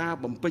និងការ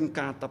បំពេញ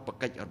កាតព្វ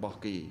កិច្ចរបស់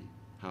គេ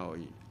ហើយ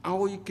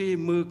ឲ្យគេ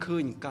មើលឃើ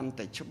ញកាន់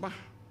តែច្បាស់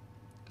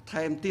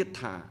ថែមទៀត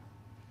ថា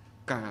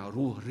ការរ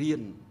ស់រា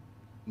ន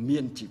មា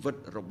នជីវិត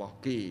របស់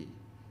គេ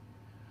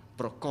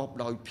ប្រកប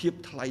ដោយភាព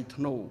ថ្លៃ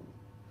ថ្នូរ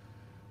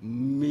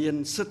មាន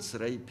សិទ្ធិសេ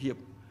រីភាព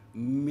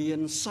មាន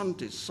សន្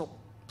តិសុខ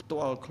ផ្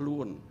ទាល់ខ្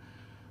លួន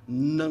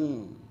និង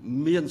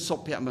មានសុ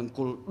ភមង្គ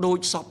លដូច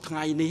សពថ្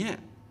ងៃនេះ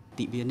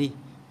ទិវានេះ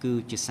គឺ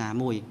ជាសារ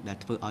មួយដែល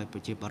ធ្វើឲ្យប្រ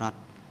ជាពលរដ្ឋ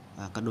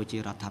ក៏ដូចជា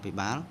រដ្ឋាភិ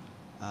បាល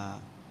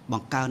ប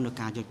ង្កើននូវ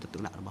ការយកចិត្តទុ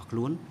កដាក់របស់ខ្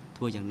លួន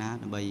ធ្វើយ៉ាងណា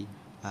ដើម្បី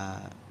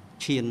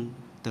ឈាន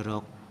ទៅរ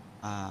ក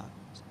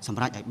ស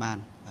ម្រេចឲ្យបាន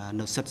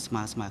នៅសិទ្ធិស្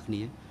មើគ្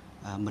នា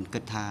មិនគិ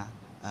តថា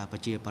ប្រ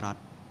ជាពលរដ្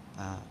ឋ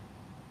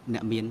អ្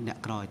នកមានអ្នក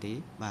ក្រទេ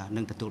បាទ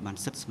នឹងទទួលបាន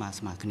សិទ្ធិស្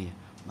មើគ្នា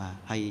បាទ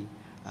ហើយ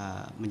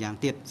ម្យ៉ាង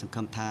ទៀតសង្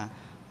ឃឹមថា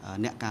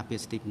អ្នកការពារ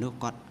សិទ្ធិមនុស្ស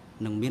គាត់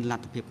នឹងមានល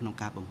ទ្ធភាពក្នុង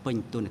ការបំពេញ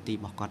តួនាទីរ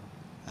បស់គាត់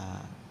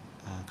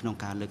ក្នុង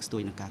ការលើកស្ទួ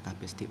យនឹងការការ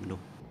ពារសិទ្ធិមនុ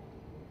ស្ស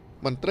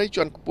មន្ត្រី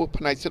ជាន់ខ្ពស់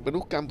ផ្នែកសិទ្ធិមនុ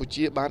ស្សកម្ពុ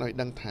ជាបានឲ្យ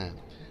ដឹងថា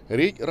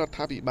រាជរដ្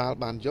ឋាភិបាល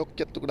បានយក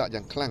ចិត្តទុកដាក់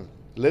យ៉ាងខ្លាំង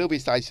លើវិ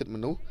ស័យសិទ្ធិម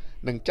នុស្ស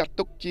និងចាត់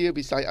ទុកជា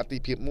វិស័យអាទិ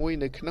ភាពមួយ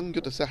នៅក្នុង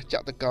យុទ្ធសាស្ត្រច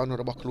តុកោណ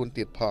របស់ខ្លួន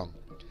ទៀតផង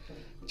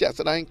ជាក់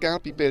ស្ដែងកាល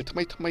ពីពេលថ្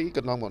មីក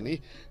ន្លងមកនេះ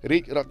រា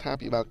ជរដ្ឋា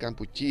ភិបាលកម្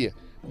ពុជា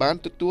បាន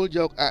ទទួលយ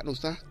កអនុ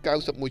សាសន៍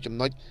91ចំ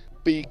ណុច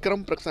ពីក្រុម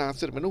ប្រឹក្សា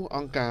សិទ្ធិមនុស្សអ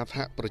ង្គការសហ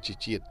ប្រជា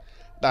ជាតិ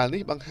ដែល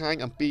នេះបង្ហាញ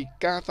អំពី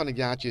ការសន្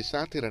យាជា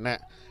សាធារណៈ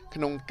ក្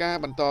នុងការ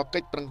បន្តកិ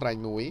ច្ចប្រឹងប្រែង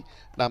មួយ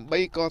ដើម្បី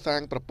កសា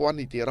ងប្រព័ន្ធ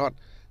នីតិរដ្ឋ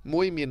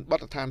មួយមានបទ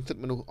ដ្ឋានសិទ្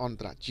ធិមនុស្សអន្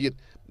តរជាតិ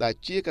ដែល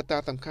ជាកត្តា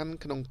សំខាន់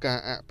ក្នុងការ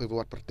អភិវ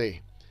ឌ្ឍប្រទេស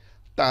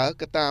តើ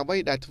កត្តាអ្វី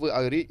ដែលធ្វើ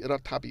ឲ្យរាជរ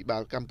ដ្ឋាភិបា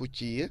លកម្ពុ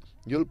ជា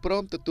យល់ព្រ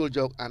មទទួល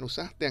យកអនុ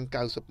សាសន៍ទាំង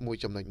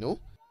91ចំណុចនោះ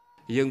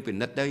យើងពិ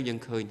និត្យទៅយើង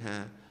ឃើញថា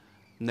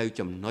នៅ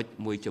ចំណុច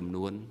មួយចំ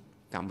នួន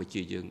កម្ពុ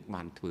ជាយើង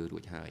បានធ្វើរួ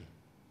ចហើយ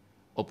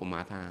ឧបមា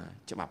ថា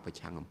ច្បាប់ប្រ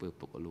ឆាំងអំពើ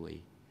ពុករលួយ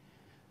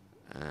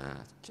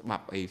ច្បា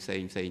ប់អីផ្សេ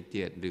ង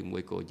ទៀតឬមួ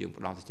យក៏យើង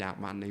ផ្ដោតស្ចារ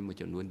បាននៃមួយ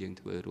ចំនួនយើង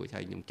ធ្វើរួច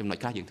ហើយចំណុច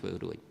ខ្លះយើងធ្វើ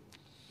រួច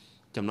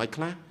ចំណុច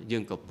ខ្លះយើ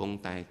ងកំពុង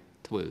តែ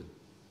ធ្វើ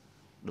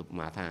ឧប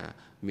មាថា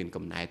មាន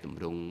កំណែត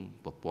ម្រង់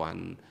ប្រព័ន្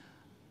ធ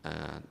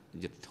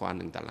យុទ្ធធន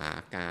និងតឡា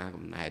ការ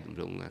កំណែតម្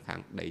រង់ខាង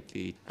ដីធ្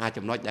លី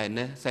ចំណុចដែល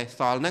នេះសេះ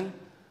សល់ហ្នឹង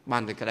បា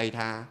នតែក្តី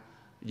ថា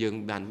យើ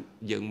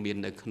ងមាន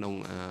នៅក្នុង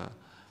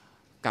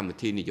កម្មវិ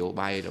ធីនយោ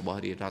បាយរបស់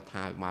រាជរដ្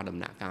ឋាភិបាលដំ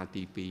ណាក់កាល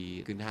ទី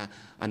2គឺថា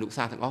អនុ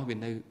សាសន៍ទាំងអស់វា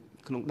នៅ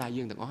ក្នុងដៃ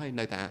យើងទាំងអស់ហើយ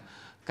នៅតែ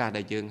ការ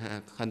ដែលយើង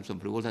ខិនស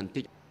ម្រួលបន្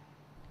តិច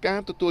កា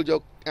រទទួលយ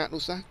កអនុ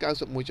សាសន៍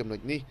91ចំណុច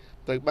នេះ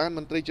ត្រូវបានម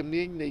ន្ត្រីជំ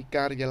នាញនៃ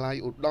ការិយាល័យ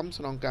ឧត្តម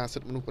ស្នងការសិ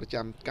ទ្ធិមនុស្សប្រ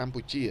ចាំកម្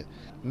ពុជា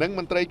និងម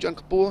ន្ត្រីជាន់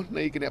ខ្ពស់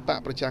នៃគណៈបក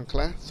ប្រឆាំងខ្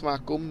លះស្វា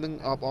គមន៍និង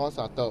អបអរ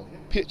សាទរ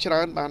ភាគច្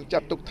រើនបានចា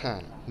ត់ទុកថា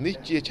នេះ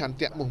ជាឆន្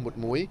ទៈមោះមុត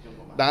មួយ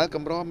ដែលក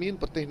ម្រមាន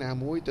ប្រទេសណា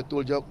មួយទទួ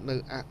លយកនៅ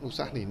អនុ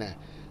សាសន៍នេះណា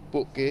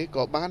ពួកគេ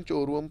ក៏បានចូ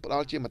លរួមផ្ដ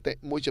ល់ជាមតិ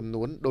មួយចំ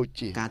នួនដូច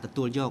ជាការទ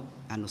ទួលយក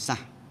អនុសាស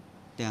ន៍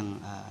ទាំង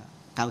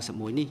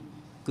91នេះ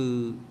គឺ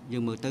យើ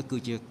ងមើលទៅគឺ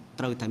ជា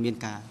ត្រូវតែមាន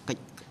ការកិច្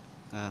ច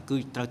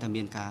ត្រូវតែ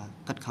មានការ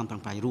កាត់ខំប្រឹ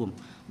ងប្រែងរួម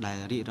ដែល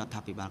រាជរដ្ឋា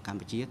ភិបាលកម្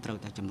ពុជាត្រូវ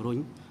តែជំរុញ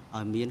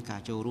ឲ្យមានការ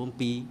ចូលរួម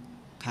ពី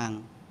ខាង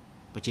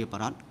ប្រជាពល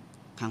រដ្ឋ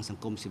ខាងស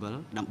ង្គមស៊ីវិល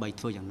ដើម្បី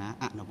ធ្វើយ៉ាងណា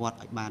អនុវត្ត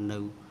ឲ្យបាននៅ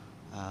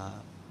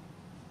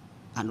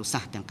អនុសា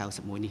សន៍ទាំង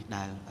91នេះ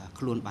ដែល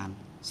ខ្លួនបាន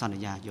សន្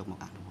យាយកមក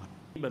អនុវត្ត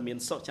បើមាន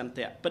សុខចន្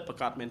ទៈពិតប្រា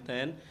កដមែនទែ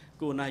ន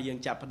គួរណាស់យើង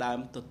ចាប់ផ្ដើម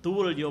ទទួ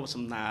លយក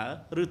សំណើ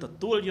ឬទ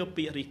ទួលយក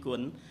ពាក្យរិះ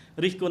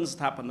គន់ស្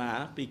ថាបនា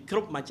ពីគ្រ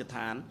ប់មជ្ឈដ្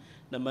ឋាន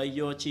ដើម្បី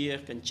យកជា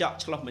កញ្ចក់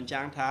ឆ្លុះបញ្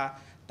ចាំងថា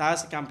តើ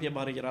សកម្មភាពរប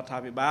ស់រាជរដ្ឋា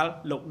ភិបាល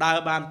លោកដើរ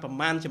បានប្រ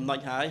មាណចំណុច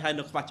ហើយ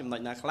នៅខ្វះចំណុច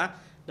ណាខ្លះ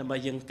ដើម្បី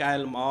យើងកែល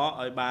ម្អ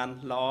ឲ្យបាន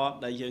ល្អ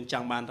ដែលយើងច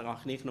ង់បានទាំងអ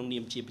ស់គ្នាក្នុងនា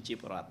មជាប្រជា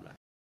ពលរដ្ឋ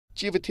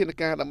ជាវិធាន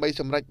ការដើម្បី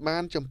សម្រេចបា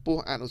នចំពោះ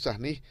អនុសាស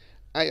ន៍នេះ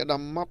ឯកឧត្ត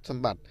មម៉ាប់ស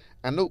ម្បត្តិ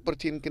អនុប្រ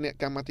ធានគណៈ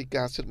កម្មាធិ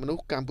ការសិទ្ធិមនុស្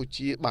សកម្ពុ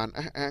ជាបាន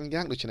អះអាង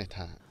យ៉ាងដូចនេះ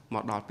ថាម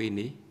កដល់ពេល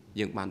នេះ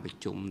យើងបានប្រ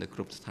ជុំនៅគ្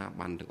រប់ស្ថា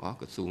ប័នទាំងអស់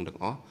ក្រសួងទាំង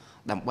អស់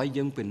ដើម្បី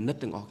យើងពិនិត្យ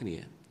ទាំងអស់គ្នា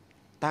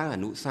តើអ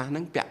នុសាសន៍ហ្នឹ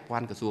ងពាក់ព័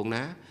ន្ធក្រសួង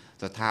ណា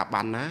ស្ថា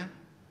ប័នណា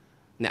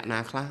អ្នកណា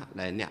ខ្លះ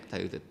ដែលអ្នកត្រូ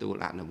វទទួល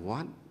អនុវ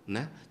ត្ត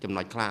ណាចំ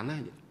ណុចខ្លះណា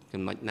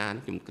ចំណុចណា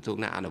ក្រសួង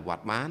ណាអនុវត្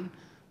តបាន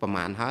ប្រ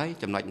មាណហើយ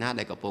ចំណុចណា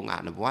ដែលកំពុងអ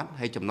នុវត្ត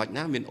ហើយចំណុច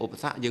ណាមានឧប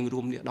សគ្គយើង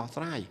រួមគ្នាដោះ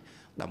ស្រាយ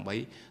ដើម្បី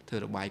ធ្វើ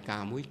របាយកា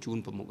រណ៍មួយជូន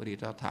ប្រមុខរាជ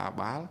រដ្ឋាភិ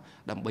បាល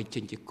ដើម្បីចេ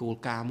ញជាគោល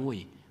ការណ៍មួយ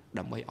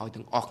ដើម្បីឲ្យ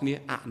ទាំងអស់គ្នា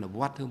អនុវ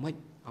ត្តធ្វើម៉េច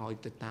ឲ្យ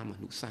ទៅតាមអ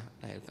នុសាសន៍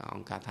ដែលអ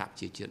ង្គការសហប្រ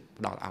ជាជាតិ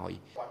ផ្ដល់ឲ្យ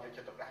គាត់យក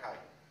ចិត្តទុកដាក់ហើយ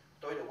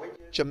ផ្ទុយទៅវិញ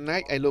ចំណែ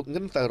កឯលោក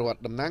ងិនសរត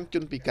តំណាងជ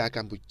នពិការក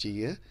ម្ពុជា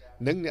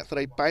និងអ្នកស្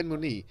រីប៉ែនមូ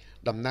នី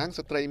តំណាង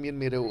ស្ត្រីមាន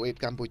មេរោគអេដ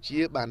កម្ពុជា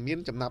បានមាន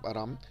ចំណាប់អា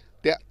រម្មណ៍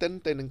តាក់ទិន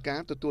ទៅនឹងកា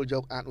រទទួលយ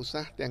កអនុ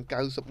សាសន៍ទាំង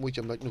91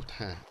ចំណុចនោះ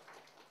ថា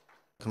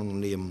ក្នុង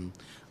នាម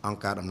អង្គ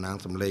ការតំណាង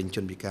សម្លេងជ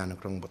នពិការនៅ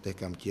ក្នុងប្រទេស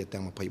កម្ពុជាទាំ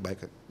ង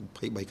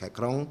23ខេត្ត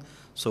ក្រុង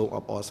សូមអ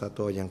បអរសាទ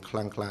រយ៉ាងខ្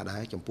លាំងក្លាដែ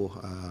រចំពោះ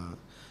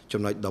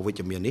ចំណុចដ៏វិជ្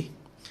ជមាន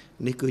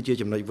នេះគឺជា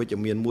ចំណុចវិជ្ជ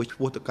មានមួយឆ្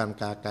ពោះទៅកាន់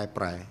ការកែ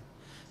ប្រែ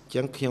អញ្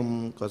ចឹងខ្ញុំ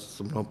ក៏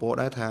សំណូមពរ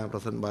ដែរថាប្រ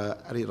សិនបើ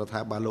រាជរដ្ឋា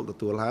ភិបាលលោកទ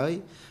ទួលហើយ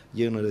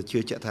យើងនៅជឿ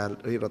ជាក់ថា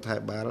រាជរដ្ឋា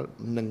ភិបាល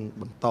នឹង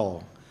បន្ត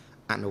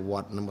អនុវ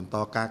ត្តនិងបន្ត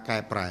ការកែ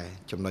ប្រែ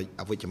ចំណុច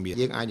អវិជ្ជមាន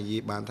យើងអាចនិយា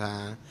យបានថា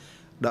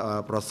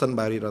ប្រសិន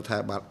បើរាជរដ្ឋា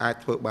ភិបាលអាច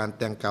ធ្វើបាន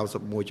ទាំង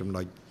91ចំ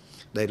ណុច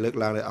ដែលលើក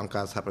ឡើងដោយអង្គ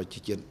ការសហប្រជា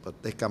ជាតិប្រ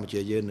ទេសកម្ពុជា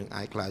យើងនឹង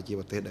អាចក្លាយជា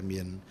ប្រទេសដែល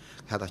មាន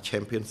ហៅថា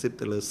championship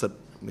ទៅលើសិទ្ធិ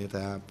មាន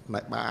ថាផ្នែ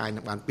កអាច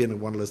នឹងបានពានរ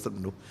ង្វាន់លើសិទ្ធិ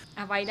មនុស្ស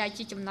អ្វីដែល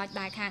ជាចំណុច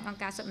ដែលខាងអង្គ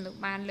ការសិទ្ធិមនុស្ស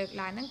បានលើក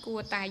ឡើងហ្នឹងគួ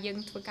រតែយើង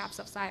ធ្វើការផ្ស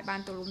ព្វផ្សាយបាន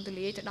ទូលំទូ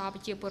លាយទៅដល់ប្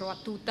រជាពលរដ្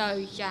ឋទូទៅ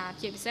ចា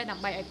ជាពិសេសដើ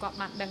ម្បីឲ្យគាត់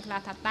បានដឹងខ្លះ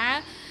ថាតើ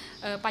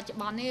បច្ចុប្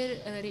បន្ននេះ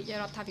រាជ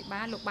រដ្ឋាភិ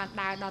បាលលោកបាន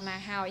ដើរដល់ណា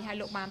ហើយ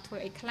លោកបានធ្វើ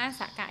អីខ្លះ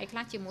សហការអីខ្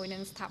លះជាមួយនឹ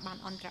ងស្ថាប័ន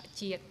អន្តរ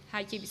ជាតិហើ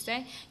យជាពិសេស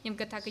ខ្ញុំ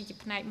គិតថាគឺជា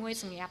ផ្នែកមួយ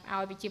សម្រាប់ឲ្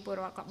យប្រជាពល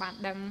រដ្ឋគាត់បាន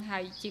ដឹងហើ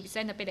យជាពិសេ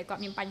សនៅពេលដែលគា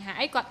ត់មានបញ្ហា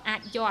អីគាត់អា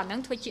ចយកអាហ្នឹង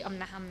ធ្វើជាអំ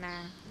ណះអំណា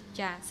ង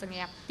ចាសម្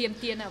រាប់ទាម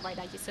ទារនៅអ្វី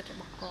ដែលជាសិទ្ធិរ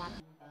បស់គាត់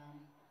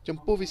ចំ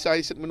ពោះវិស័យ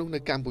សិទ្ធិមនុស្សនៅ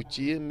កម្ពុ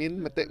ជាមាន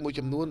មតិមួយ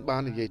ចំនួនបា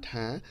ននិយាយ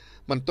ថា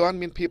មិនទាន់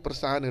មានភាពប្រ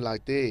សើរនៅឡើយ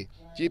ទេ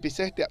ជាពិ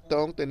សេសតាក់ទ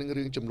ងទៅនឹង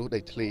រឿងចំនួន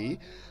ដីធ្លី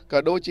ក៏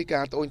ដូចជា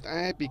ការត្អូញត្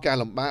អែពីការ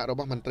លំបាករប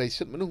ស់មន្ត្រី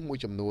សិទ្ធិមនុស្សមួយ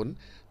ចំនួន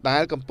ដែ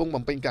លកំពុង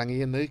បំពេញការងា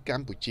រនៅក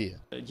ម្ពុជា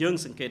យើង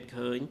សង្កេត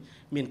ឃើញ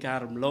មានការ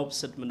រំលោភ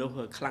សិទ្ធិមនុស្ស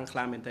ខ្លាំងក្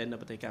លាមែនទែននៅ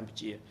ប្រទេសកម្ពុ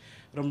ជា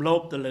រំលោភ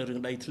ទៅលើរឿង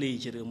ដីធ្លី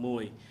ជារឿងមួ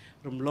យ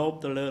រំលោភ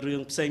ទៅលើរឿ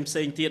ងផ្សេ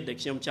ងទៀតដែល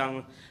ខ្ញុំចង់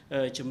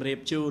ជម្រាប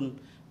ជូន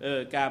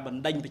ការប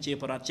ណ្ដេញប្រជា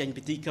ពលរដ្ឋចេញ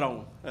ពីទីក្រុង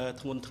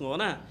ធ្ងន់ធ្ងរ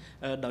ណា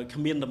ដោយ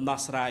គ្មានដំណោះ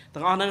ស្រាយ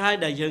ទាំងអស់ហ្នឹងហើយ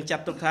ដែលយើងចា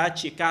ត់ទុកថា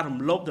ជាការរំ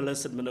លោភទៅលើ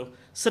សិទ្ធិមនុស្ស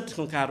សិទ្ធិក្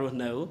នុងការរស់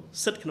នៅ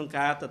សិទ្ធិក្នុង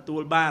ការទទួ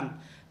លបាន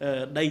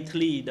ដីធ្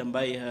លីដើម្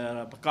បី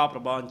ប្រកបរ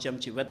បរចិញ្ចឹម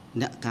ជីវិត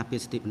អ្នកការពារ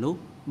សិទ្ធិមនុស្ស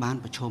បាន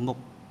ប្រឈមមុខ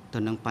ទៅ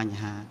នឹងបញ្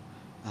ហា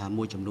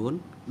មួយចំនួន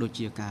ដូច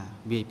ជាការ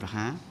វាយប្រ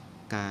ហារ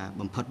ការ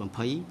បំផិតបំ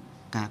ភ័យ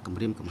ការគំ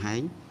រាមកំហែ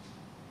ង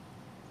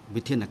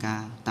វិធានការ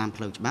តាម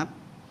ផ្លូវច្បាប់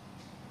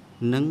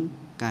និង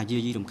ការយា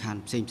យីរំខាន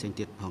ផ្សេង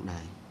ទៀតផង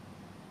ដែរ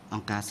អ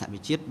ង្គការសហ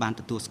វិជាតិបាន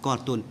ទទួលស្គាល់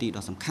តួនាទី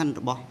ដ៏សំខាន់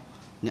របស់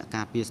អ្នក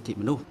ការពារសិទ្ធិ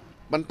មនុស្ស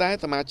ប៉ុន្តែ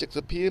សមាជិកស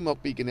ភាមក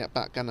ពីគណៈប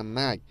កកណ្ដាលអំ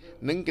ណាច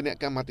និងគណៈ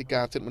កម្មាធិ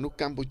ការសិទ្ធិមនុស្ស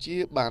កម្ពុជា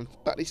បាន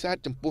បដិសេធ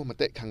ចំពោះម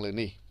តិខាងលើ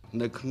នេះ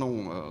នៅក្នុង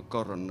ក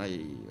រណី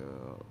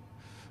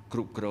គ្រ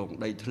ប់គ្រង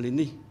ដីធ្លី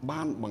នេះ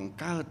បានបង្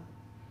កើត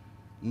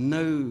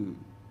នៅ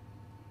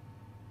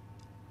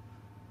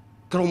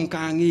ក្រុម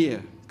ការងារ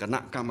គណៈ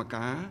កម្ម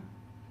ការ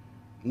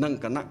និង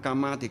គណៈក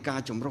ម្មាធិការ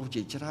ចម្រុះ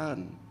ជាច្រើន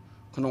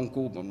ក្នុង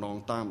គោលបំណង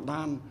តាម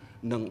ដាន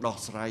និងដោះ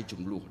ស្រាយ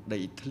ចំនួនដី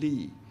ធ្លី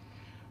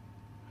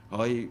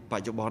ហើយប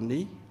ច្ចុប្បន្ន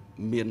នេះ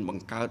មានប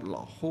ង្កើតរ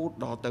ហូត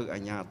ដល់ទៅអា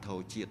ជ្ញាធរ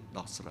ជាតិ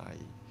ដោះស្រាយ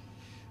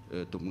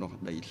ទំនាស់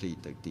ដីធ្លី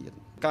ទៅទៀត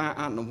ការ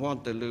អនុវត្ត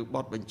ទៅលើប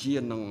ទបញ្ជា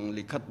និង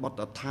លិខិតបទ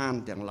ដ្ឋាន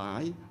ទាំងឡា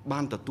យបា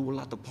នទទួល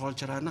លទ្ធផល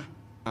ច្រើនណាស់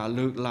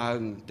លើកឡើង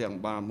ទាំង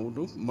បានមួយ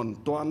នោះមិន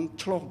ទាន់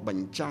ឆ្លុះប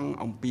ញ្ចាំង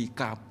អំពី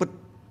ការពិត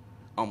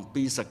អំ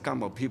ពីសក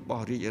ម្មភាពរប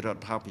ស់រាជរ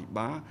ដ្ឋាភិ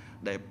បាល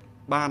ដែល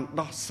បាន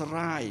ដោះស្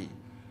រាយ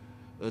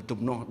ទំ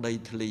នាស់ដី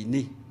ធ្លី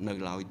នេះនៅ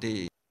ឡើយទេ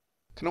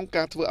ក្នុង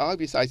ការធ្វើឲ្យ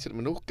វិស័យសិទ្ធិ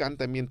មនុស្សកាន់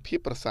តែមានភាព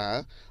ប្រសើរ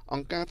អ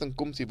ង្គការសង្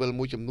គមស៊ីវិល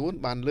មួយចំនួន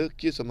បានលើក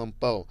ជាសំណូម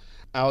ពរ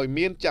ឲ្យ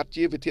មានចាត់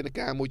ជាវិធាន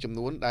ការមួយចំ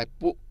នួនដែល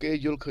ពួកគេ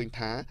យល់ឃើញ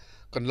ថា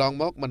កន្លង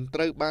មកមិនត្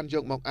រូវបានយ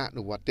កមកអ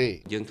នុវត្តទេ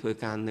យើងធ្វើ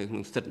ការនៅក្នុ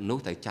ងសិទ្ធិមនុស្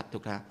សតែចាត់ទុ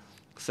កថា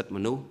សិទ្ធិម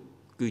នុស្ស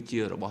គឺជា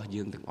របស់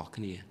យើងទាំងអស់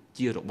គ្នា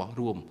ជារបស់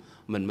រួម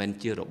មិនមែន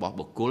ជារបស់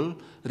បុគ្គល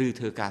ឬ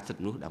ធ្វើការសិទ្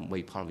ធិមនុស្សដើម្បី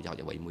ផលប្រយោជ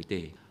ន៍អ្វីមួយ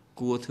ទេ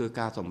គួរធ្វើ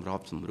ការសម្រប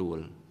សម្រួល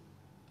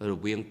រ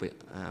វាង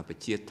ប្រ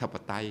ជាធិប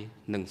តេយ្យ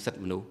និងសិទ្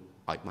ធិមនុស្ស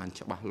ឲ្យបាន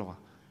ច្បាស់លាស់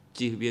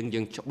ជៀសវាងយើ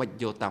ងច្បិច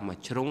យកតាមមួយ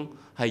ជ្រុង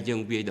ហើយយើង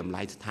វាយតម្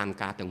លៃស្ថាន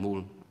ភាពទាំងមូល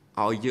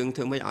ឲ្យយើងធ្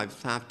វើម៉េចឲ្យ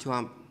ផ្សារភ្ជា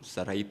ប់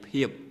សេរី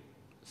ភាព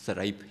សិទ្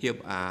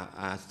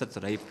ធិ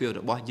សេរីភាព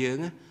របស់យើង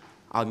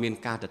ឲ្យមាន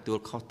ការទទួល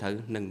ខុសត្រូវ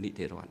នឹងនី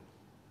តិរដ្ឋ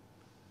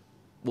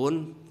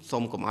4សូ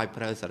មកុំឲ្យ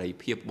ប្រើសេរី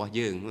ភាពរបស់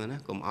យើងណា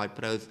កុំឲ្យ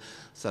ប្រើ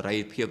សេរី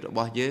ភាពរប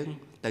ស់យើង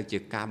ទៅជា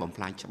ការបំ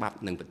ផ្លាញច្បាប់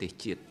និងប្រទេស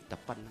ជាតិតែ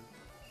ប៉ុណ្ណឹង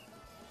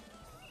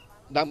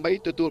ដើម្បី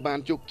ទទួលបាន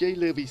ជោគជ័យ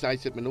លើវិស័យ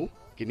សិទ្ធិមនុស្ស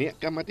គណៈ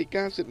កម្មាធិ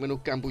ការសិទ្ធិមនុស្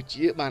សកម្ពុ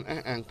ជាបានអះ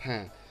អាងថា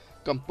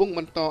កំពុងប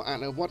ន្តអ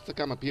នុវត្តស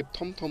កម្មភាព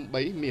ធំ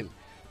3មាន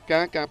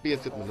ការការពារ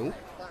សិទ្ធិមនុស្ស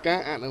កា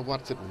រអនុវ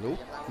ត្តសិទ្ធិមនុស្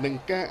សនិង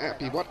ការអ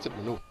ភិវឌ្ឍសិទ្ធិ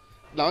មនុស្ស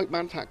ដោយ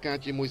បានសហការ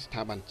ជាមួយស្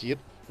ថាប័នជាតិ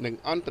និង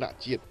អន្តរ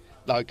ជាតិ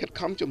ដោយខិត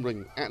ខំជំរុញ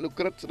អនុ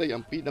ក្រឹត្យស្តី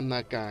អំពីដំណើ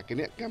រការគ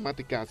ណៈកម្មា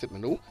ធិការសិទ្ធិម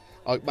នុស្ស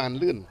ឲ្យបាន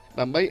លឿន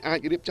ដើម្បីអាច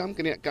រៀបចំគ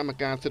ណៈកម្ម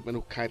ការសិទ្ធិមនុ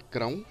ស្សខេត្ត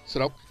ក្រុងស្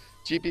រុក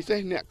ជាពិសេស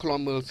អ្នកឃ្លាំ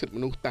មើលសិទ្ធិម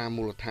នុស្សតាម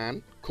មូលដ្ឋាន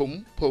ឃុំ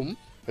ភូ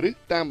មិឬ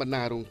តាមបណ្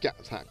ដារោងចក្រ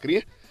សហគ្រា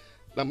ស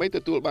ដើម្បីទ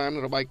ទួលបាន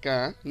របាយកា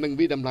រណ៍និង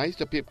វិតម្លៃ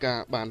សភាពការ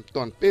បាន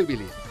ទាន់ពេលវេ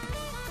លា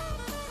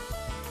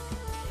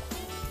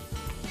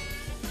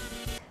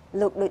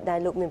លោកដូចដែល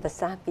លោកមានប្រ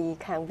សាសន៍ពី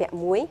ខាងវគ្គ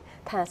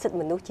1 ថាសិទ្ធិ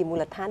មនុស្សជាមូ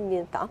លដ្ឋានមា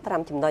នតអស់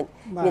5ចំណុច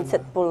មានសិ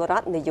ទ្ធិពលរ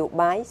ដ្ឋនយោ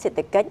បាយសេដ្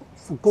ឋកិច្ច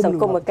ស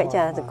ង្គមកិច្ច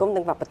សង្គម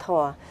និងវប្បធ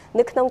ម៌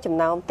នៅក្នុងចំ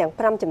ណោមទាំង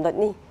5ចំណុច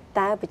នេះ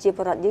តើប្រជាព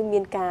លរដ្ឋយើងមា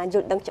នការយ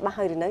ល់ដឹងច្បាស់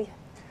ហើយឬនៅ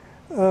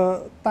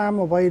តាម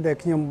អ្វីដែល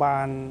ខ្ញុំបា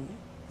ន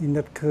ពិ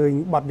និត្យឃើញ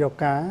បទយក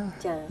ការ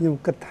ខ្ញុំ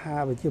គិតថា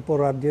ប្រជាពល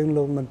រដ្ឋយើង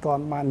លោកមិនទា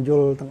ន់បានយ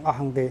ល់ទាំងអស់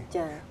ហ្នឹងទេ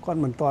គាត់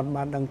មិនទាន់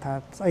បានដឹងថា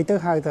ស្អីទៅ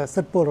ហៅថា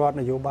សិទ្ធិពលរដ្ឋ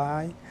នយោបា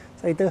យ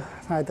ស្អីទៅ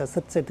ហៅថាសិ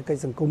ទ្ធិសេដ្ឋកិច្ច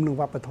សង្គមនិង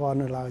វប្បធម៌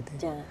នៅឡើយទេ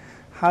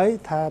ហើយ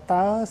ថា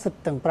តើសិទ្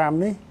ធិទាំង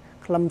5នេះ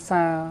ខ្លឹម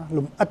សារ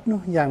លំអិត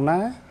នោះយ៉ាងណា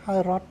ហើយ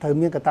រដ្ឋត្រូវ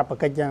មានកាតព្វ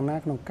កិច្ចយ៉ាងណា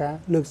ក្នុងការ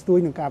លើកស្ទួយ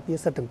និងការពារ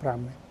សិទ្ធិទាំង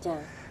5នេះ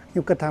ខ្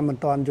ញុំគិតថាមិន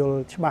ទាន់យល់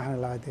ច្បាស់នៅ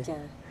ឡើយទេ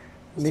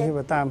នេះ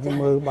បើតាមខ្ញុំ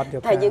មើលបទយក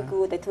ការតែយើងគួ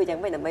រតែធ្វើយ៉ាង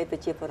ម៉េចដើម្បីប្រ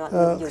ជាពលរដ្ឋយ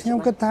ល់ខ្ញុំ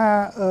គិតថា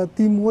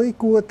ទី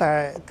1គួរតែ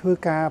ធ្វើ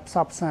ការផ្ស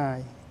ព្វផ្សាយ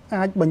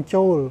អាចបញ្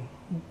ចូល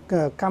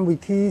កម្មវិ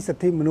ធីសិ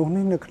ទ្ធិមនុស្ស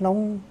នេះនៅក្នុង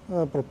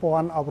ប្រព័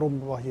ន្ធអប់រំ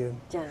របស់យើង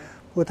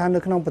ព្រោះថានៅ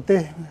ក្នុងប្រទេ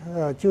ស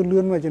ជឿនលឿ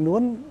នមួយចំនួ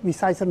នវិ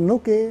ស័យសិទ្ធិមនុស្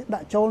សគេដា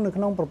ក់ចូលនៅ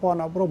ក្នុងប្រព័ន្ធ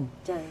អប់រំឲ្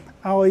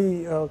យ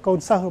កូន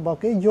សិស្សរបស់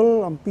គេយល់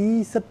អំពី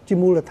សិទ្ធិជា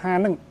មូលដ្ឋាន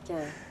ហ្នឹង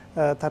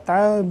ថា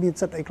តើមាន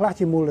សិទ្ធិអីខ្លះ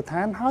ជាមូលដ្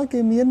ឋានហើយគេ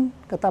មាន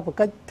កាតព្វ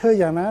កិច្ចធ្វើ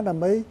យ៉ាងណាដើ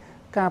ម្បី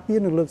ការពារ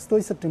និងលើកស្ទួ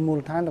យសិទ្ធិមូល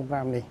ដ្ឋានទាំង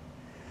5នេះ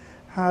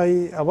ហើយ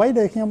អ្វី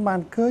ដែលខ្ញុំបាន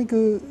ឃើញ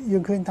គឺយើ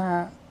ងឃើញថា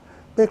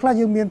ពេលខ្លះ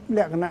យើងមានល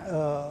ក្ខណៈ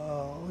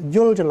យ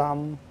ល់ច្រឡំ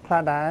ខ្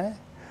លះដែរ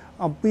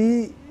អំពី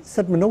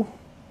សិទ្ធិមនុស្ស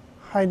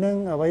ហើយនឹង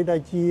អ្វីដែល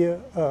ជា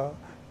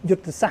យុ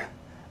ទ្ធសាស្ត្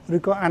រឬ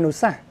ក៏អនុ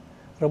សាសន៍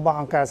របស់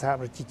អង្គការសហ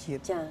ប្រជាជា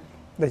តិ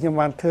ដែលខ្ញុំ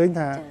បានឃើញ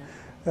ថា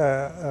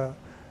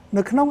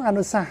នៅក្នុងអ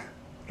នុសាសន៍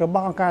រប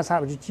ស់អង្គការសហ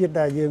ប្រជាជាតិ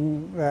ដែលយើង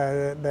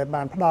ដែល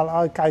បានផ្ដល់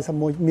ឲ្យ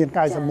91មាន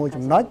91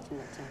ចំណុច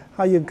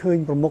ហើយយើងឃើញ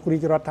ប្រមុខរា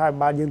ជរដ្ឋាភិ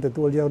បាលយើងទ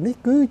ទួលយកនេះ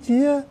គឺ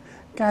ជា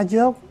ការយ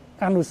ក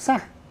អនុសាស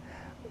ន៍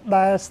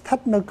ដែលស្ថិត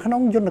នៅក្នុ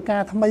ងយន្តកា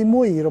រថ្មី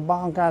មួយរប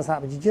ស់អង្គការសហ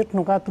ប្រជាជាតិក្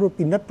នុងការត្រួត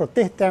ពិនិត្យប្រ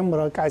ទេសទាំង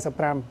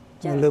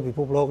195នៅលើពិភ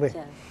ពលោកនេះ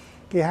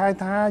គេហៅ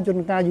ថាយ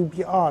ន្តការ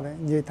UPR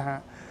និយាយថា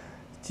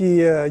ជា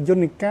យ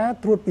ន្តការ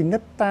ត្រួតពិនិ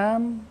ត្យតាម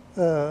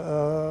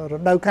រ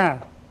ដូវកាល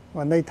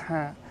បានន័យថា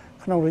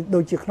ក្នុងដូ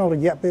ចជាក្នុងរ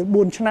យៈពេល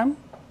4ឆ្នាំ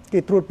គេ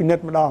ត្រួតពិនិត្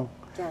យម្ដង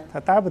ថា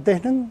តើប្រទេស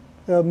ហ្នឹង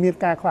មាន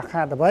ការខ្វះ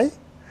ខាតអ្វី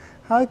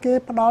ហើយគេ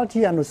ផ្ដល់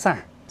ជាអនុសាស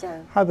ន៍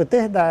ហើយប្រទេ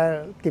សដែល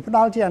គេផ្ដ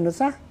ល់ជាអនុ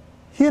សាសន៍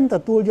ហ៊ានទ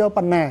ទួលយក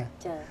ប៉ុណ្ណា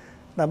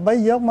ដើម្បី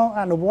យកមក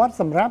អនុវត្ត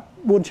សម្រាប់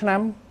4ឆ្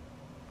នាំ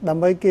ដើ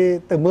ម្បីគេ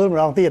ទៅមើលម្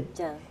ដងទៀត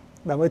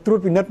ដើម្បីត្រួត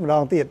ពិនិត្យម្ដ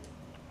ងទៀត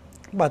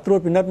បើត្រួត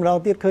ពិនិត្យម្ដង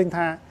ទៀតឃើញ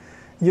ថា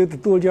យើងទ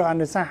ទួលយកអ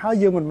នុសាសន៍ហើយ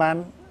យើងមិនបាន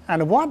អ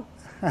នុវត្ត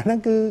អាហ្នឹង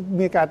គឺ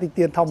មានការតិច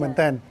ទៀនធំមែន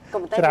តើ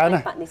ច្រើនណា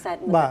ស់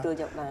បាទ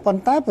ប៉ុ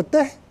ន្តែប្រ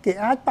ទេសគេ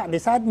អាចបដិ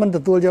សេធមិនទ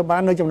ទួលយកបា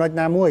ននៅចំណុច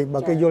ណាមួយបើ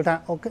គេយល់ថា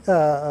អូខេឥ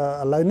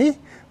ឡូវនេះ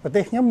ប្រទេ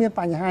សខ្ញុំមាន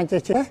បញ្ហា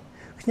ចេះ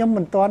ខ្ញុំ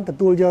មិនទាន់ទ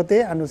ទួលយកទេ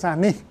អនុសាស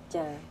ន៍នេះ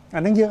អា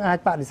ហ្នឹងយើងអាច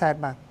បដិសេធ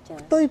បាន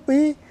ផ្ទុយពី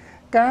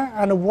ការ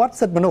អនុវត្ត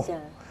សិទ្ធិមនុស្ស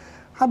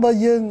ហើយបើ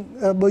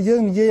យើ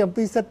ងនិយាយអំ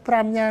ពីសិទ្ធិ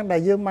5យ៉ាងដែ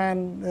លយើងបាន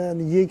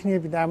និយាយគ្នា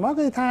ពីដើមមក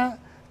គឺថា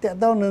តក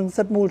តងនឹង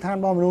សិទ្ធិមូលដ្ឋាន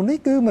របស់មនុស្សនេះ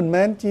គឺមិន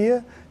មែនជា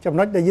ចំ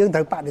ណុចដែលយើងត្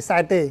រូវបដិសេ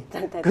ធទេ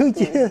គឺ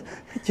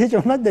ជា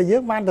ចំណុចដែលយើ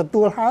ងបានទ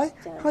ទួលហើយ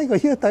ក៏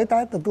យើងត្រូវតែ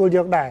ទទួលយ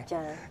កដែរ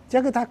អញ្ចឹ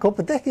ងគឺថាគ្រប់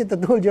ប្រទេសគេទ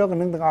ទួលយក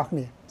នឹងទាំងអស់គ្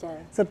នា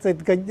សិទ្ធិសេដ្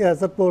ឋកិច្ច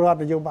សិទ្ធិពលរដ្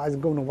ឋនយោបាយស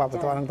ង្គមនិងវប្ប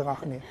ធម៌នឹងទាំងអ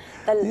ស់គ្នា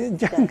អ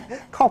ញ្ចឹង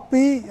ខុស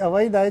ពីអ្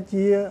វីដែល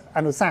ជាអ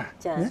នុសាសន៍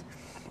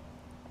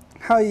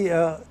ហើយ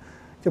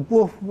ចំ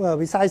ពោះ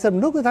វិស័យសិទ្ធិម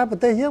នុស្សគឺថាប្រ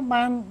ទេសយើង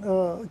បាន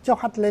ចុះ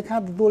ហត្ថលេខាទ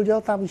ទួលយ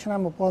កតាំងពីឆ្នាំ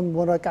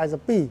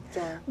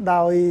1992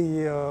ដោយ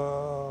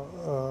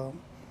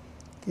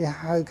គេ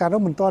ហៅកាល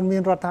នោះមិនទាន់មា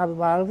នរដ្ឋាភិ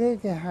បាល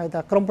គេហៅ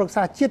ថាក្រមប្រឹក្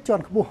សាជាតិជា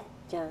ន់ខ្ពស់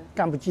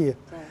កម្ពុជា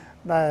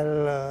ដែល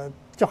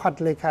ចុះហត្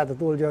ថលេខាទ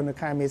ទួលយកនៅ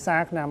ខែមេសា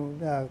ឆ្នាំ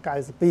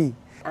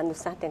92អនុ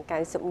សាសន៍ទាំង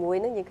91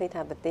ហ្នឹងយើងឃើញ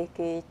ថាប្រទេស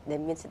គេដែល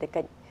មានសេដ្ឋ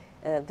កិច្ច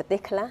ប្រទេស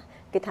ខ្លះ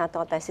គេថាត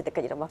តែសេដ្ឋកិ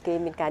ច្ចរបស់គេ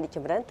មានការរីកច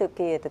ម្រើនទើប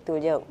គេទទួល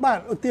យកបាទ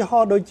ឧទាហ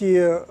រណ៍ដូចជា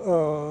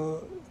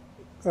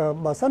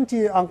បើសិនជា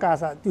អង្គការ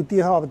សហឧទា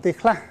ហរណ៍ប្រទេស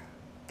ខ្លះ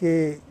គេ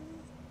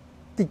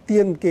តិចទៀ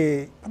នគេ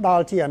ផ្ដ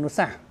ល់ជាអនុ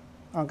សាសន៍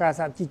អង្គការ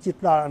សហជីវជាតិ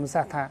ផ្ដល់អនុ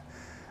សាសន៍ថាឥ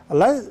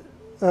ឡូវ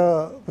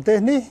ប្រទេស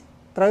នេះ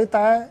ត្រូវ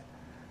តែ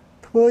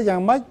ធ្វើយ៉ា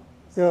ងម៉េច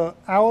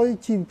ឲ្យ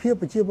ជីវភាព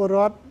ប្រជាពលរ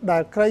ដ្ឋដែ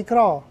លក្រីក្រ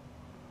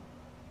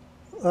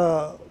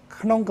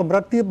ក្នុងកម្រិ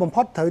តទាបបំ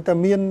ផុតត្រូវតែ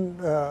មាន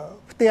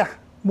ផ្ទះ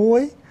មួ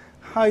យ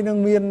ហើយនឹង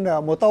មាន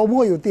ម៉ូតូ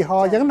មួយឧទាហ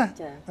រណ៍អញ្ចឹងណា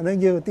អានឹង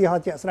យើងឧទាហរ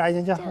ណ៍ជាក់ស្ដែង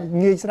អញ្ចឹង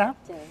ងាយស្ដាប់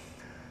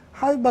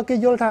ហើយបើគេ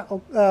យល់ថា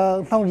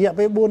ក្នុងរយៈ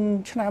ពេល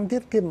4ឆ្នាំទៀ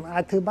តគេមិនអា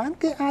ចធ្វើបាន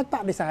គេអាចប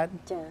ដិសេធ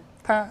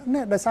ថា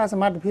នេះដោយសារស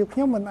មត្ថភាពខ្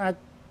ញុំមិនអាច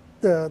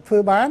ធ្វើ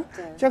បាន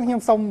អញ្ចឹងខ្ញុំ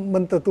សូមមិ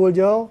នទទួល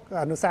យក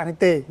អនុសាសន៍នេះ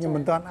ទេខ្ញុំ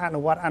មិនទាន់អនុ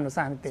វត្តអនុ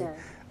សាសន៍នេះទេ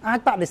អាច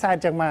បដិសេធអ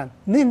ញ្ចឹងបាន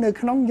នេះនៅ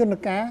ក្នុងយន្ត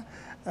ការ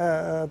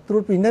ត្រួ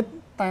តពិនិត្យ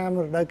តាម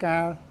រដូវកា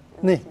ល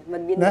នេះ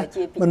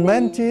មិនមែ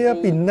នជា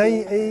ពិន័យ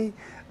អី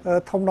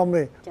ធំដុំ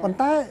ទេប៉ុន្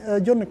តែ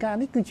យន្តការ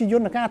នេះគឺជាយ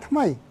ន្តការថ្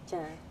មី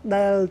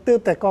ដែលទើប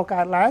តែក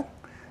កើតឡើង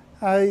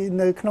ហើយ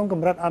នៅក្នុងក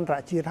ម្រិតអន្តរ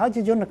ជាតិហើយ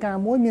ជាយន្តការ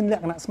មួយមានល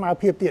ក្ខណៈស្មើ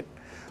ភាពទៀត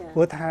ព្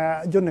រោះថា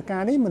យន្តកា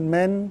រនេះមិន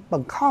មែនប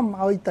ង្ខំ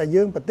ឲ្យតែ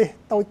យើងប្រទេស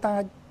តូចតា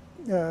ច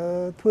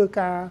ធ្វើ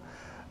ការ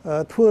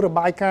ធ្វើរ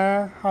បាយការ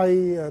ណ៍ហើយ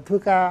ធ្វើ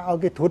ការឲ្យ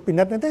គេត្រួតពិ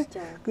និត្យហ្នឹងទេ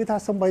គឺថា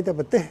សំបីតែ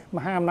ប្រទេសម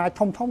ហាអំណាច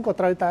ធំក៏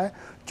ត្រូវតែ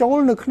ចូល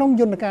នៅក្នុង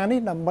យន្តការនេះ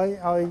ដើម្បី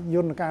ឲ្យយ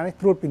ន្តការនេះ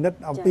ត្រួតពិនិត្យ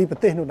អំពីប្រ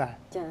ទេសនោះដែរ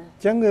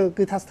អញ្ចឹង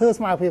គឺថាធ្វើ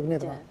ស្មារតីគ្នា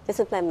ទាំងអស់ ចា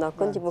សូមថ្លែងអំណរ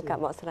គុណចំពោះការ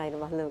បកស្រាយរ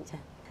បស់លោកចា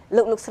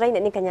លោកស្រីអ្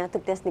នកនាងកញ្ញាទុ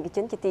កទស្សនិកជ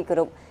នជាទីគោ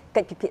រព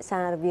កិច្ចពិភាក្សា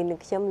រវាងនឹង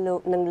ខ្ញុំ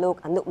លោក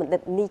អនុបណ្ឌិ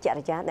តនីច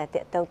រិយាដែលតេ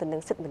តងទៅនឹ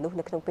ងសិទ្ធិមនុស្ស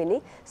នៅក្នុងពេលនេះ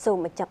សូម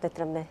បញ្ចប់តែ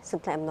ត្រឹមនេះសូម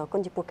ថ្លែងអំណរគុ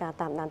ណចំពោះការ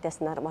តាមដានទស្ស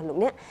នារបស់លោក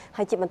អ្នក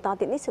ហើយជាបន្ត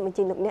ទៀតនេះសូមអញ្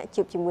ជើញលោកអ្នក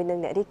ជួបជាមួយនឹង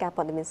អ្នករាយការណ៍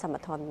ព័ត៌មានសម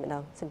ត្ថភាពម្ដ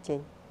ងសូមអញ្ជើញ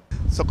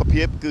សុខ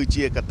ភាពគឺ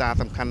ជាកត្តា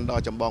សំខាន់ដ៏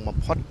ចម្បងបំ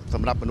ផុតស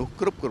ម្រាប់មនុស្ស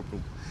គ្រប់រូ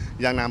ប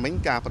យ៉ាងណាមិញ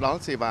ការផ្ដល់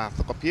សេវា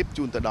សុខភាព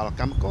ជូនទៅដល់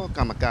កម្មករក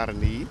ម្មការិ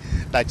នី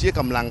ដែលជា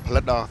កម្លាំងផ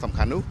លិតដ៏សំ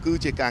ខាន់នោះគឺ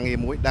ជាការងារ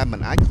មួយដែលមិ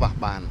នអាចខ្វះ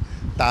បាន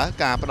តើ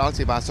ការផ្ដល់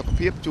សេវាសុខ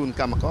ភាពជូន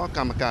កម្មករក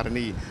ម្មការិ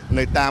នី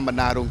នៅតាមបណ្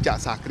ដារោងចក្រ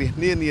សហគ្រាស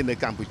នានានៅ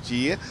កម្ពុ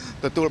ជា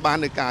ទទួលបាន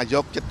នូវការយ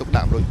កចិត្តទុក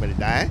ដាក់រួចមិន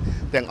ដែរ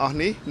ទាំងអស់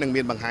នេះនឹង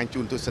មានបង្ហាញ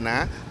ជូនទស្សនា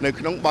នៅ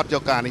ក្នុងបទយ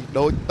កការនេះ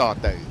ដូចត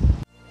ទៅ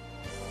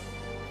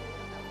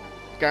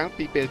កាល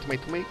ពីពេលថ្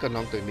មីកន្ល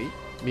ងទៅនេះ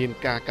មាន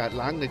ការកើត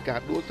ឡើងនៃការ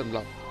ដួលទន្ល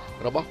ប់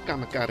របស់ក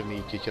ម្មការិនី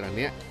ជាច្រើន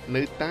អ្នក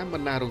នៅតាមប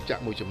ណ្ដារោងចក្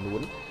រមួយចំនួ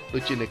នដូ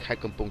ចជានៅខេត្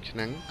តកំពង់ឆ្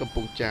នាំងកំព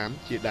ង់ចាម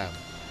ជាដើម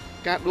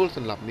ការដួលស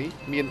ន្លប់នេះ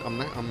មានអំ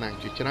ណាច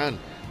ជាច្រើន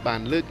បា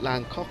នលើកឡើ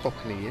ងខុសៗ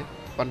គ្នា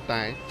ប៉ុន្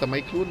តែសម័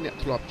យខ្លួនអ្នក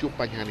ធ្លាប់ជួប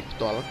បញ្ហានេះផ្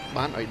ទាល់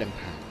បានឲ្យដឹង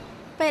ថា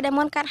ពេលដែល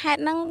មុនកាត់ហេតុ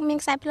ហ្នឹងមាន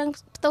ខ្សែភ្លើង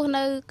ផ្ទុះ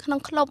នៅក្នុង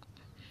ក្លុប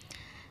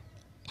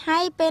ហើ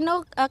យពេលនោះ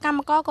កម្ម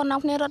ករក៏នាំ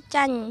គ្នារត់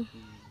ចាញ់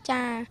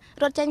ចា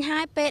រត់ចេញហើ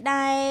យពេល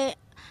ដែល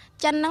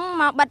ចិនហ្នឹង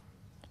មកបិទ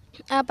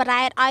ប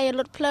រ៉ែតឲ្យ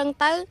លុតភ្លើង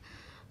ទៅ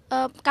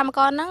កម្មក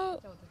រហ្នឹង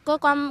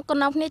ក៏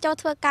នាំគ្នាចូល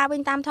ធ្វើការវិ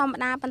ញតាមធម្ម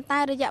តាប៉ុន្តែ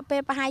រយៈពេ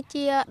លប្រហែល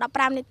ជា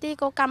15នាទី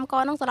ក៏កម្មក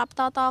រហ្នឹងសន្លប់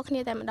តគ្នា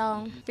តែម្ដង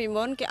ពី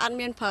មុនគេអត់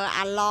មានប្រើ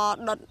អាឡ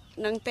ដុត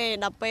នឹងទេ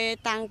ដល់ពេល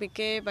តាំងពី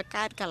គេបង្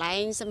កើតកន្លែ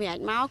ងសម្រា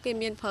ប់មកគេ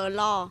មានប្រើ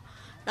ឡដល់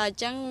អ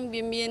ញ្ចឹង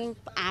វាមាន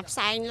អាផ្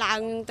សែងឡើ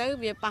ងទៅ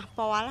វាប៉ះ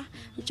ពាល់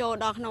ចូល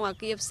ដល់ក្នុងអា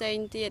គារផ្សេង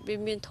ទៀតវា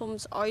មានធុំ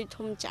ស្អុយ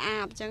ធុំឆ្អា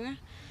បអញ្ចឹ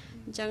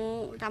ង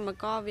កម្ម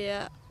ករវា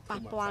ប៉ះ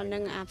ពាល់នឹ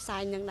ងអាផ្សែ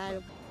ងនឹងដែរ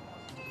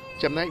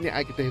ចំណែកអ្នក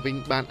ឯកទេសវិញ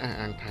បានអះ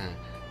អាងថា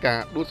កា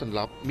រដួលសន្ល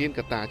ប់មានក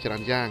ត្តាច្រើ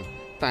នយ៉ាង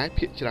តែ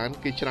ភាគច្រើន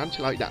គេច្រើន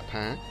ឆ្លើយដាក់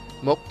ថា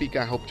មកពី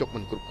ការហូបចុកមិ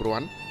នគ្រប់គ្រា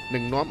ន់និ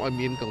ងនាំឲ្យ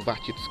មានកង្វះ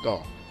ជាតិស្ក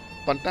រ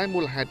ប៉ុន្តែមូ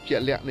លហេតុជា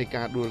ក់លាក់នៃ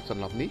ការដួលស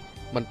ន្លប់នេះ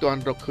មិនទាន់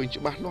រកឃើញ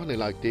ច្បាស់លាស់នៅ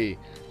ឡើយទេ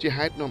ជា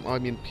ហេតុនាំឲ្យ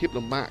មានភាព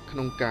លំបាកក្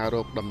នុងការរ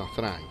កដំណោះ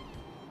ស្រាយ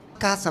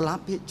ការស្លា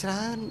ប់ភាគច្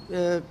រើន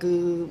គឺ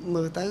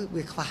មើលទៅ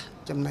វាខ្វះ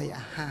ចំណី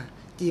អាហារ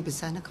ជាពិ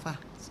សេសនោះខ្វះ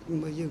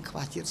មើលយើងខ្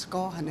វះជាតិស្ក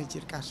រហើយនិងជា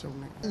តិកាល់ស្យូម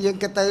ហ្នឹងយើង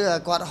គិតទៅ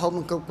គាត់ហូប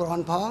មិនគ្រប់គ្រា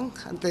ន់ផង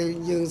តែ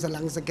យើងស្រ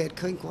ឡឹងសង្កេត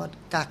ឃើញគាត់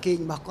ការគេង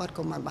របស់គាត់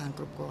ក៏មិនបាន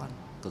គ្រប់គ្រាន់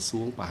ក្រ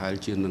សួងប្រហែល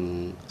ជានឹង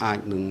អាច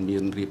នឹងមា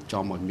នរៀប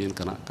ចំឲ្យមាន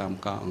គណៈកម្ម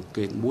ការអង្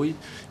កេតមួយ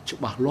ច្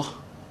បាស់លាស់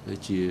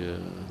ជា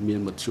មាន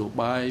មធ្យោ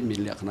បាយមាន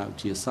លក្ខណៈវិ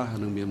ទ្យាសាស្ត្រ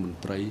និងមានមន្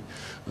ត្រី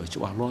ច្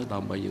បាស់លាស់ដើ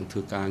ម្បីយើងធ្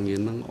វើការងារ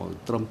ហ្នឹងឲ្យ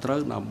ត្រឹមត្រូវ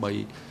ដើម្បី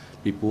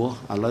ពីព្រោះ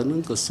ឥឡូវហ្នឹ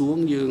ងក្រសួង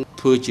យើង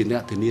ធ្វើជាអ្ន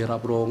កធានារ៉ា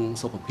ប់រង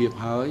សុខភាព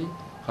ហើយ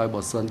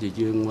បើសិនជា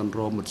យើងមិនរ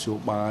កមធ្យោ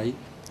បាយ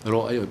រ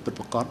កអីឲ្យពិត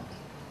ប្រាកដ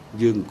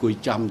យើងអង្គុយ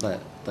ចាំតែ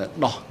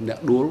ដោះអ្នក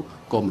ដួល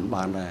ក៏មិន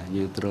បានដែរ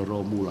យើងត្រូវរ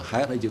កមូល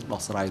ហេតុហើយយើងដោះ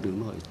ស្រាយរឿង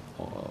នោះឲ្យ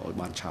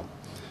បានឆាប់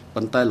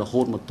ប៉ុន្តែរហូ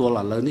តមកទល់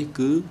ឥឡូវនេះ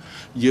គឺ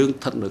យើង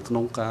ស្ថិតនៅក្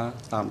នុងការ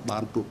តាមដា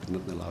នត្រួតពិនិ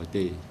ត្យនៅឡើយ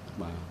ទេ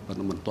បាទប៉ុន្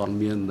តែមិនទាន់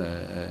មាន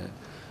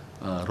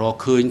រក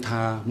ឃើញ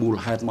ថាមូល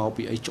ហេតុមក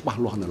ពីអីច្បាស់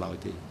លាស់នៅឡើយ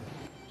ទេ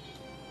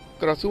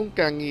ក្រសួង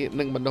ការងារ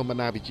និងបណ្ដុះប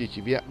ណ្ដាលវិជ្ជា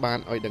ជីវៈបាន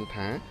ឲ្យដឹង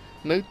ថា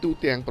នៅទូ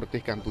ទាំងប្រទេ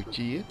សកម្ពុ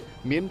ជា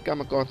មានកម្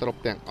មករសរុប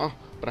ទាំងអស់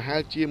ប្រហែ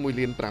លជា1.5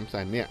 លា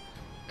ននាក់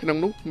ក្នុង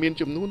នោះមាន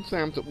ចំនួន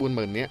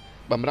34,000នាក់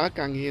បម្រើ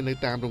ការងារនៅ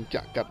តាមរោងច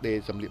ក្រកាត់ដេរ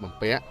សម្លៀកបំ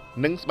ពាក់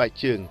និងស្បែក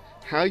ជើង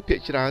ហើយភាគ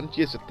ច្រើន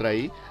ជាស្ត្រី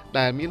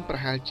ដែលមានប្រ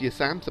ហែលជា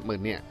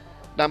30,000នាក់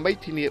ដើម្បី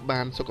ធានា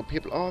បានសុខភា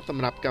ពល្អស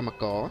ម្រាប់កម្ម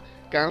ករ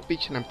កាលពី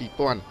ឆ្នាំ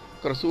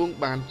2000ក្រសួង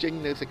បានចេញ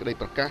នូវសេចក្តី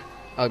ប្រកាស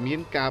ឲ្យមាន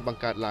ការប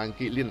ង្កើតឡើង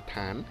គិលានដ្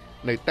ឋាន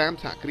នៅតាម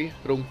សហគ្រាស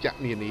រោងចក្រ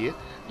នានា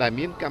ដែល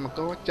មានកម្មក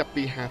រចាប់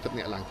ពី50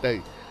នាក់ឡើងទៅ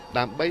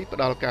ដើម្បីផ្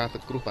ដល់ការស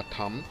ង្គ្រោះបឋ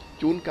ម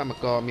ជូនកម្ម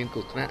ករមានគ្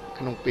រោះថ្នាក់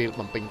ក្នុងពេល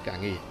បំពេញការ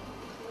ងារ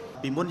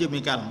ពីមុនយើងមា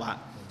នការលំបាក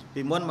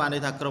ពីមុនបានន័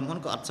យថាក្រុមហ៊ុន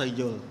ក៏អត់សូវ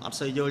យល់អ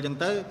ញ្ចឹង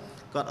ទៅ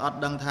គាត់អត់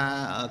ដឹងថា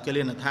គិ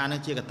លានដ្ឋាននេះ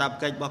ជាកាតព្វ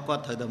កិច្ចរបស់គា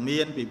ត់ត្រូវតែមា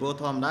នពីព្រោះ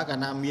ធម្មតាកាល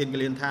ណាមានគិ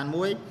លានដ្ឋាន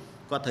មួយ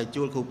គាត់ត្រូវ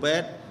ជួលគ្រូពេ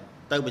ទ្យ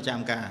ទៅប្រចាំ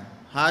ការ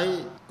ហើយ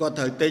គាត់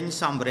ត្រូវទិញ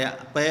សម្ភារៈ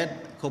ពេទ្យ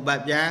គ្រប់បែ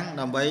បយ៉ាង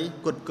ដើម្បី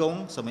ផ្គត់ផ្គង់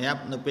សម្រាប់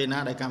នៅពេលណា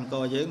ដែលកម្មក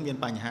រយើងមាន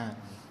បញ្ហា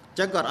អញ្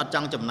ចឹងគាត់អត់ច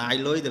ង់ចំណាយ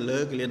លុយទៅលើ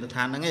គិលានដ្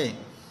ឋានហ្នឹងទេ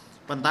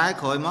ប៉ុន្តែ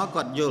ក្រោយមក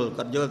គាត់យ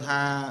ល់ថា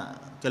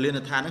គិលាន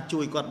ដ្ឋានហ្នឹងជួ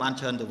យគាត់បាន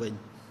ច្រើនទៅវិញ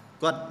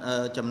គាត់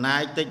ចំណា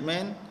យតិចមែ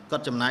នគា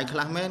ត់ចំណាយខ្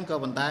លះមែនក៏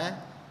ប៉ុន្តែ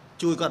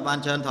ជួយគាត់បាន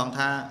ច្រើនថង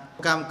ថា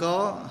កម្មក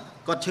រ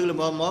គាត់ឈឺល្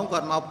មមគា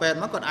ត់មកពេទ្យ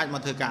មកគាត់អាចម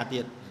កធ្វើការ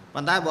ទៀត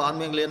ប៉ុន្តែបើអត់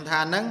មានគិលានដ្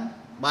ឋានហ្នឹង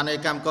បានឯ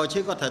កម្មករឈឺ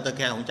គាត់ត្រូវទៅ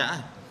ក្រៅរោងចក្រហើ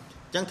យ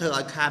អញ្ចឹងធ្វើ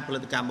ឲ្យខាតផលិ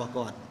តកម្មរបស់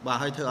គាត់បាទ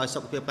ហើយធ្វើឲ្យសុ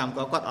ខភាពកម្មក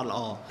រគាត់អត់ល្អ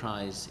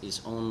Price is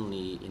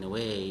only in a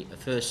way a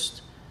first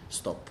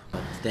stop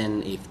but then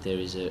if there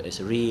is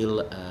a real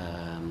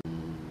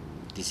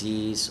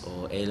disease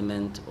or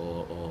ailment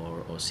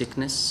or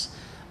sickness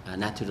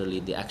naturally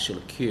the actual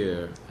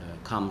cure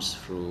comes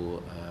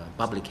through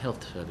public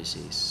health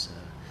services.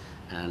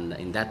 And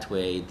in that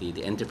way,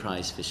 the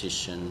enterprise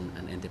physician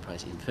and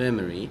enterprise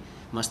infirmary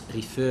must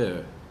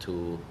refer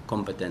to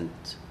competent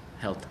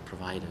health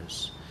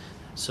providers.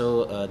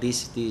 So these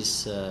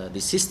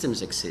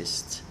systems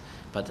exist,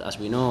 but as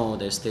we know,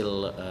 there's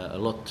still a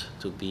lot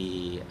to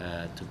be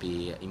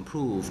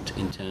improved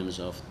in terms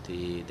of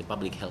the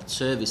public health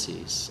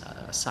services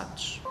as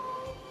such.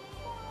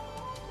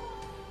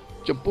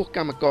 ចំពោះក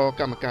ម្មករ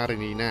កម្មការិ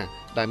នីណា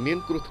ដែលមាន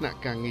គ្រោះថ្នាក់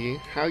ការងារ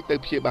ហើយទៅ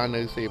ព្យាបាល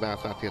នៅសេវា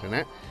សាធារ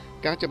ណៈ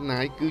ការចំណា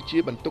យគឺជា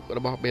បន្ទុករ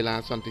បស់បេឡា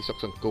សន្តិសុខ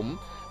សង្គម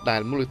ដែ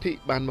លមូលនិធិ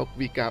បានមក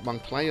វិការប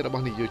ង់ថ្លៃរប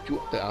ស់នយោជក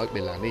ទៅឲ្យ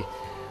បេឡានេះ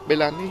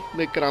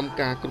នៅក្រោម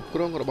ការគ្រប់គ្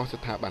រងរបស់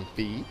ស្ថាប័ន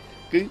ពីរ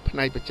គឺផ្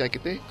នែកបច្ចេក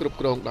ទេសគ្រប់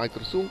គ្រងដោយ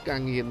ក្រសួងការ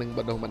ងារនិងប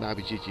ណ្ដុះបណ្ដាល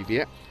វិជ្ជាជី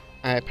វៈ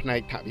ឯផ្នែក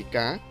ថវិ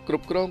កាគ្រ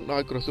ប់គ្រងដោ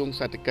យក្រសួង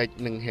សេដ្ឋកិច្ច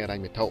និងហិរ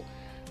ញ្ញវត្ថុ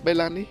បេ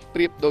ឡានេះប្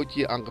រៀបដូច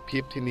ជាអង្គភា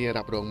ពធានា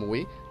រ៉ាប់រងមួយ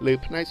លើ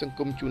ផ្នែកសង្គ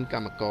មជូនក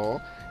ម្មករ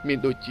មាន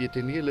ដូចជា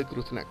ធានាលើគ្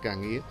រោះថ្នាក់ការ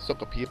ងារសុ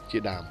ខភាពជា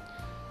ដើម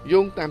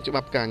យោងតាមច្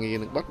បាប់ការងារ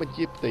និងបទបញ្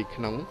ជាផ្ទៃ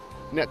ក្នុង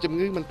អ្នកជំ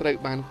ងឺមិនត្រូវ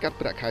បានកាត់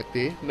ប្រាក់ខែ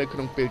ទេនៅក្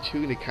នុងពេលឈឺ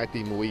នៃខែ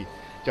ទី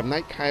1ចំណែ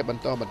កខែប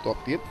ន្តបន្ទាប់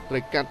ទៀតត្រូ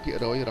វកាត់ភាគ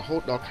រយរហូ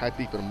តដល់ខែ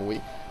ទី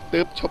6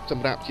ទើបឈប់ស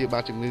ម្រាប់ព្យាបា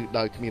លជំងឺ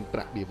ដោយគ្មានប្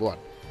រាក់បៀវត្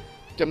ស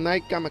ចំណែក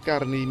កម្មកា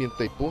រិនីមានផ្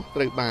ទៃពោះត្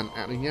រូវបានអ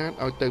នុញ្ញាត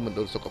ឲ្យទៅមណ្ឌ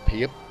លសុខ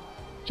ភាព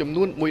ចំ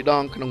នួន1ដ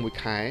ងក្នុងមួយ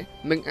ខែ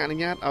និងអនុ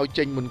ញ្ញាតឲ្យ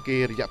ចេញមុនគេ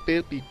រយៈពេល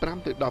ពី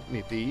5ទៅ10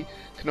នាទី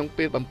ក្នុង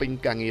ពេលបំពេញ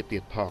ការងារទៀ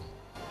តផង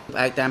ផ្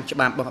អែកតាមច្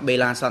បាប់របស់បេ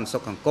ឡាសន្តិសុ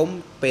ខសង្គម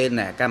ពេល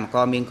ដែលកម្មក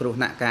រមានគ្រោះ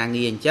ថ្នាក់ការ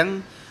ងារអញ្ចឹង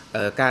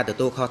ការទ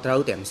ទួលខុសត្រូវ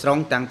ទាំងស្រុង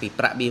តាំងពី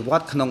ប្រាក់បៀវ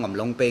ត្សក្នុងអំ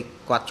ឡុងពេល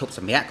គាត់ឈប់ស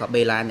ម្រាកក៏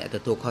បេឡាអ្នកទ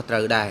ទួលខុសត្រូ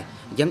វដែរ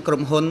អញ្ចឹងក្រុ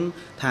មហ៊ុន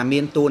ថាមា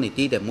នតួនា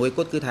ទីតែមួយគ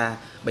ត់គឺថា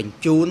បញ្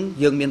ជូន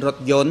យើងមានរថ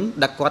យន្ត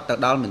ដឹកគាត់ទៅ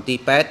ដល់មន្ទីរ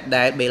ពេទ្យ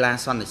ដែលបេឡា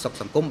សន្តិសុខ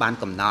សង្គមបាន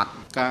កំណត់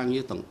ការងា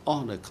រទាំងអ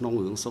ស់នៅក្នុង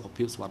រឿងសុខ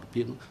ភាពសុវត្ថិ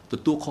ភាពទ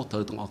ទួលខុសត្រូ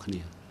វទាំងអស់គ្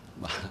នា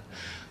បាទ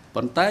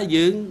ប៉ុន្តែ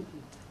យើង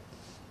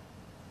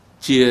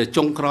ជា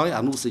ចុងក្រោយអ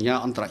នុសញ្ញា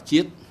អន្តរជា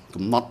តិ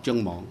កំណត់ចឹង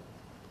ហ្មង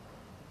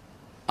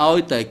ឲ្យ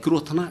តែគ្រោះ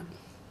ថ្នាក់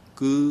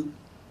គឺ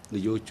ន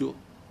យោជក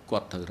គា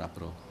ត់ត្រូវរ៉ាប់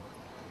រង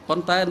ប៉ុ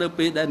ន្តែនៅ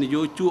ពេលដែលន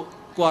យោជក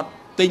គាត់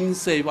ទិញ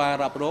សេវា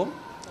រ៉ាប់រង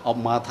អម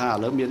មកថាឥ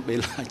ឡូវមានបេ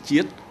ឡាជា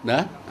តិណា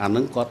អា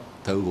នឹងគាត់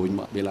ត្រូវរួញ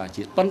មកបេឡា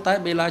ជាតិប៉ុន្តែ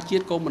បេឡាជា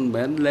តិក៏មិន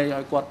មែនលែង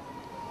ឲ្យគាត់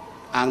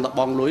អាងតប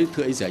ងលុយធ្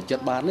វើអីស្រេចចិ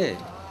ត្តបានទេ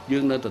យើ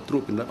ងនៅតែត្រួ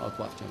តពិនិត្យឲ្យ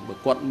គាត់ចឹងបើ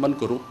គាត់មិន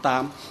គោរពតា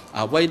ម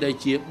អ្វីដែល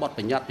ជាបទប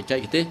ញ្ញត្តិបច្ចេក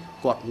ទេស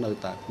គាត់នៅ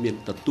តែមាន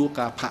ទទួល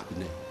ការផាកពិ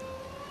ន័យ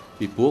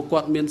ពីព្រោះគា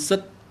ត់មានសិ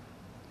ទ្ធិ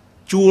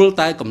ជួល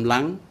តែកម្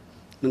លាំង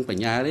និងប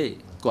ញ្ញាទេ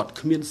គាត់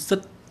គ្មានសិ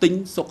ទ្ធិទិញ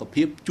សុខ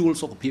ភាពជួល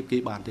សុខភាពគេ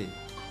បានទេ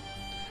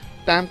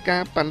តាមកា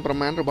រប៉ាន់ប្រ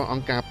មាណរបស់អ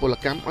ង្គការពល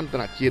កម្មអន្ត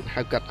រជាតិ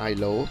ហៅកាត់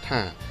ILO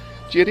ថា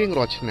ជារៀង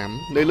រាល់ឆ្នាំ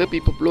នៅលើពិ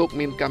ភពលោក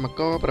មានកម្ម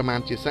ករប្រមាណ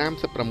ជា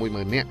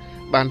 36,000 នាក់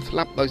បានស្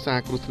លាប់ដោយសារ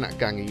គ្រោះថ្នាក់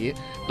ការងារ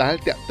ដែល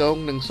ទាក់ទង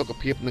នឹងសុខ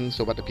ភាពនិង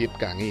សុវត្ថិភាព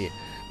ការងារ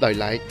ដោយ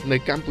ឡែកនៅ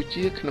កម្ពុ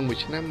ជាក្នុងមួយ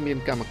ឆ្នាំមាន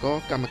កម្មករ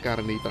កម្មកា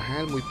រិនីប្រហែ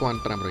ល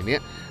 1,500 នា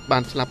ក់បា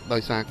នស្លាប់ដោ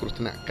យសារគ្រោះ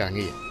ថ្នាក់ការ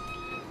ងារ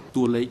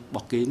តួលេខរប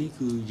ស់គេនេះ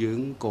គឺយើ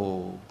ងក៏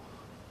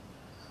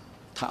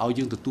ថាឲ្យ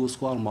យើងទទួលស្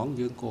គាល់ហ្មង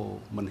យើងក៏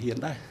មិនហ៊ាន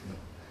ដែរ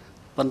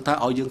ប៉ុន្តែ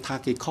ឲ្យយើងថា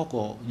គេខុស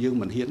ក៏យើង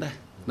មិនហ៊ានដែរ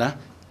ណា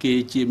គេ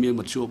ជាមាន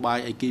មធ្យោបាយ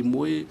អីគេ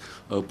មួយ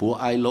ព្រោះ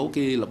ILO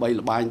គេល្បី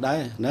ល្បាញដែ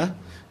រណា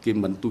គេ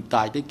មិនទូច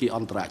តាចទេគេអ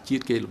ន្តរជា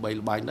តិគេល្បី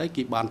ល្បាញដែរ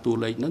គេបានតួ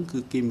លេខហ្នឹងគឺ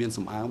គេមានស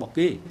ម្អាងរបស់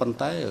គេប៉ុន្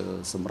តែ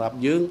សម្រាប់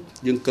យើ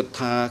ងគិត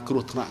ថាគ្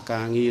រោះថ្នាក់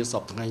ការងារស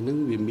ពថ្ងៃហ្នឹង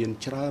វាមាន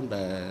ច្រើន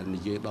ដែលនិ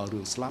យាយដល់រឿ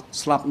ងស្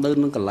លាប់នៅ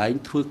នឹងកន្លែង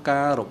ធ្វើ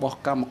ការរបស់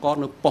កម្មករ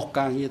នៅប៉ុស្តិ៍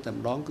ការងារតែ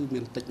ម្ដងគឺមា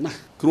នតិចណាស់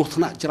គ្រោះ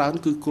ថ្នាក់ច្រើន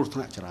គឺគ្រោះថ្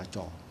នាក់ចរាច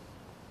រណ៍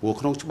ព្រោះ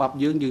ក្នុងច្បាប់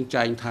យើង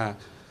ចែងថា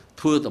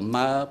ធ្វើដំ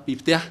ណើរពី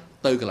ផ្ទះ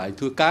ទៅកន្លែង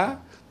ធ្វើការ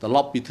ត្រឡ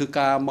ប់ពីធ្វើ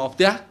ការមកផ្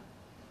ទះ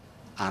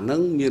អានឹ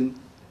ងមាន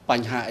ប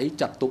ញ្ហាអី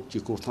ចាត់ទុកជា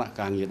គ្រោះថ្នាក់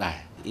ការងារដែរ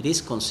It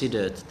is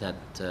considered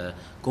that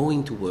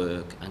going to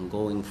work and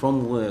going from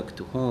work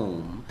to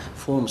home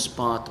forms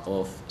part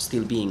of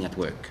still being at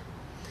work.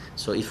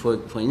 So if,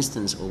 for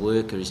instance, a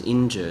worker is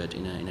injured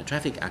in a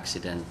traffic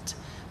accident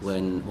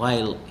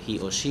while he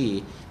or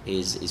she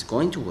is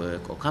going to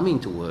work or coming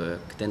to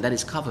work, then that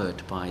is covered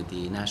by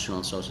the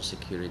National Social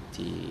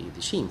Security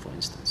regime, for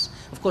instance.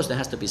 Of course, there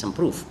has to be some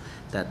proof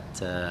that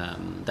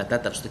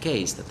that was the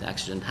case, that the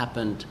accident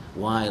happened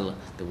while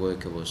the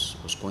worker was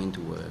going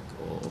to work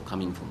or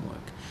coming from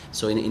work.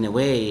 So in a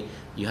way,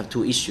 you have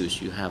two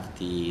issues. You have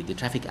the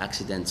traffic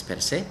accidents per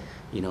se,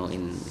 you know,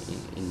 in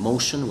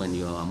motion when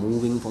you are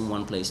moving from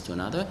one place to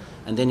another,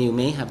 and then you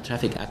may have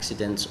traffic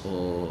accidents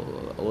or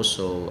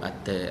also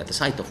at the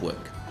site of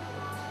work.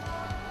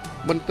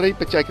 មន្ត្រី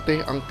បច្ចេកទេស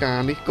អង្គការ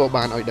នេះក៏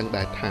បានឲ្យដឹង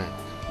ដែរថា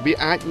វា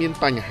អាចមាន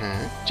បញ្ហា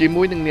ជា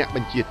មួយនឹងអ្នកប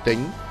ញ្ជាទិញ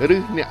ឬ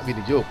អ្នកវិ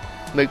និយោគ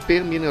នៅពេ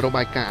លមានរ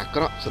បាយការណ៍អា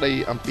ក្រក់ស្ដី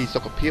អំពីសុ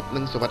ខភាព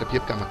និងសុវត្ថិភា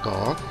ពកម្មក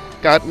រ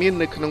កើតមាន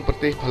នៅក្នុងប្រ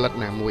ទេសផលិត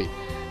ណាមួយ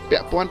ពា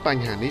ក់ព័ន្ធប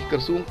ញ្ហានេះក្រ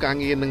សួងការ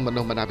ងារនិងបណ្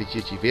ដុះបណ្ដាលវិជ្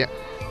ជាជីវៈ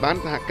បាន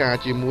សហការ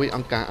ជាមួយអ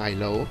ង្គការ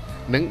ILO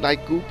និងដៃ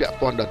គូពាក់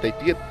ព័ន្ធដទៃ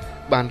ទៀត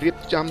បានរៀប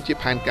ចំជា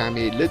ផែនការ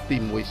មេលើកទី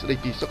1ស្ដី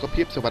ពីសុខ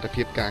ភាពសុវត្ថិ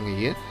ភាពការងា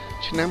រ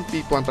ឆ្នាំ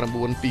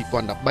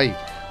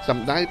 2009-2013 ស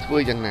ម្ដៅធ្វើ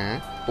យ៉ាងណា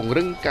ពង្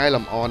រឹងកែល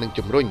ម្អនិង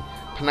ជំរុញ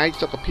ផ្នែក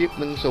សុខភាព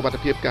និងសុវត្ថិ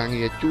ភាពការ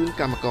ងារជូន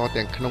កម្មករ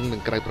ទាំងក្នុងនិ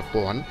ងក្រៅប្រ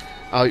ព័ន្ធ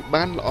ឲ្យ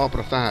បានល្អ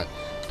ប្រសើរ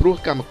ព្រោះ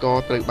កម្មករ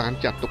ត្រូវបាន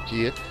ចាត់ទុក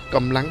ជាក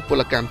ម្លាំងព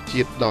លកម្ម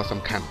ជាតិដ៏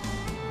សំខាន់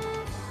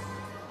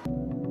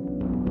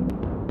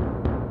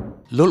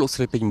លោកស្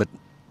រីពេញមិត្ត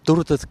ទូរ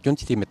ទស្សនិកជន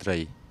ជាទីមេត្រី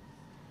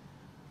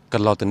ក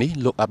ន្លងទៅនេះ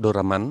លោកអាប់ឌុល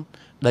រ៉ាម៉ាន់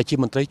ដែលជា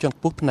មន្ត្រីជាន់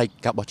ខ្ពស់ផ្នែក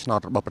ការបោះឆ្នោត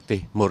របស់ប្រទេស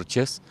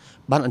Mauritius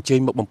បានអញ្ជើញ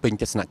មកបំពេញ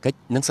ទស្សនកិច្ច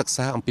និងសិក្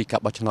សាអំពីការ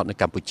បោះឆ្នោតនៅ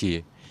កម្ពុជា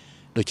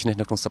ដូច្នេះ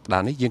នៅក្នុងសប្តា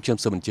ហ៍នេះយើង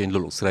សូមអញ្ជើញលោ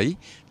កស្រី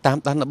តាម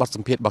ដានបទស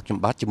ម្ភាសន៍បោកចំ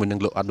បាត់ជាមួយនឹង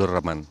លោកអាប់ឌុល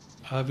រ៉ាម៉ាន់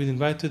I've been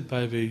invited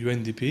by the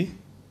UNDP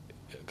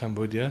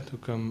Cambodia to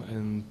come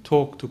and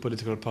talk to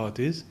political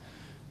parties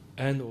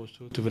and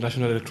also to the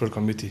National Electoral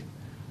Committee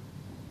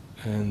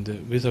and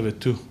these are the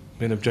two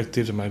main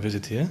objectives of my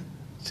visit here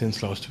since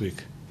last week.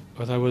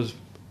 But I was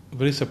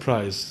very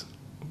surprised,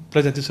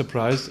 pleasantly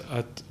surprised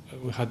at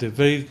we had a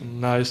very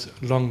nice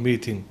long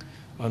meeting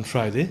on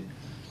Friday,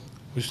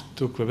 which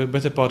took a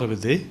better part of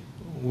the day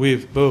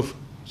with both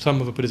some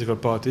of the political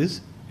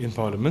parties in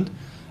Parliament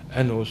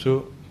and also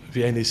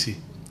the NEC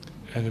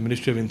and the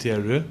Ministry of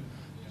Interior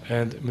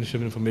and Ministry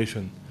of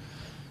Information.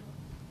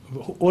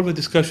 All the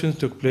discussions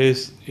took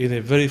place in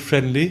a very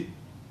friendly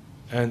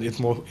and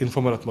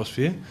informal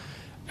atmosphere,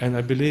 and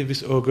I believe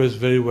this augurs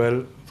very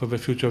well for the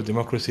future of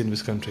democracy in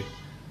this country.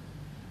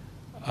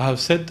 I have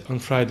said on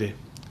Friday,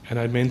 and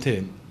I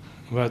maintain,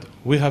 that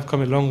we have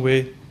come a long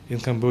way in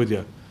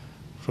Cambodia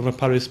from the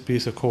Paris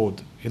Peace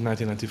Accord in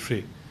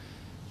 1993.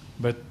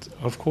 But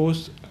of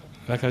course,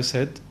 like I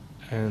said,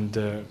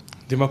 and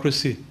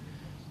democracy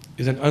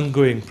is an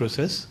ongoing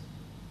process.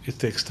 It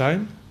takes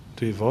time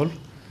to evolve,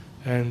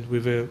 and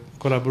with the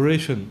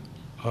collaboration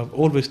of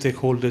all the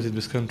stakeholders in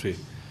this country,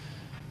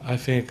 I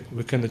think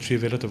we can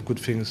achieve a lot of good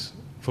things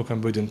for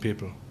Cambodian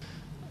people.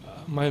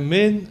 My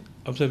main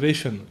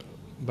observation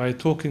by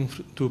talking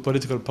to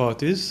political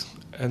parties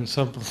and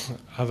some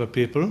other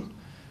people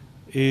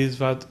is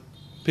that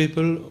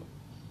people,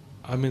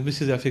 I mean,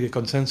 this is I think a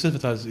consensus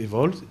that has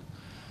evolved.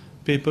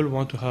 People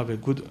want to have a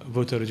good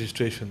voter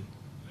registration.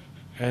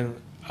 And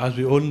as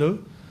we all know,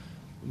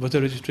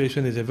 voter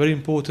registration is a very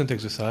important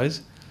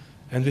exercise,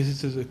 and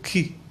this is a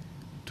key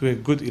to a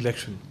good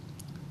election.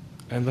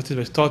 And that is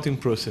the starting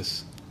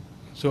process.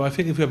 So I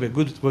think if we have a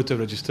good voter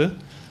register,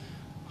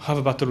 half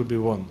a battle will be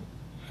won,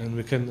 and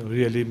we can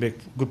really make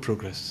good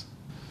progress.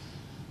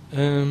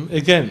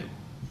 Again,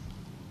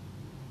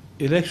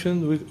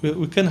 election,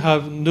 we can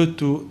have no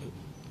two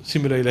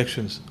similar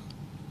elections,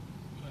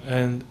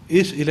 and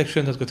each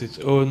election has got its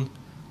own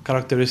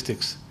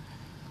characteristics.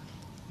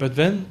 But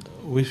then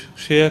we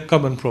share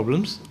common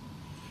problems,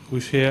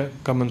 we share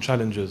common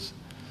challenges.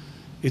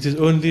 It is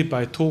only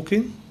by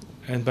talking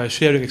and by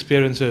sharing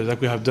experiences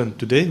like we have done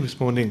today, this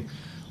morning,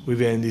 with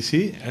the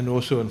NDC, and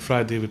also on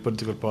Friday with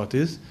political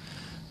parties,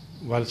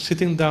 while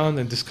sitting down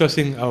and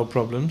discussing our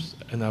problems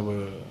and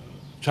our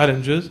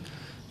challenges,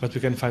 that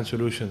we can find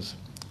solutions.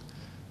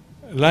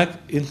 Like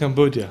in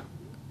Cambodia,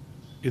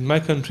 in my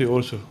country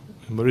also,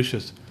 in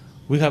Mauritius,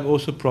 we have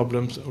also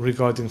problems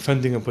regarding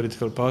funding of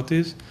political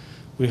parties,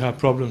 we have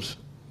problems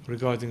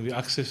regarding the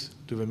access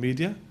to the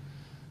media,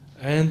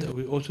 and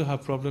we also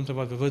have problems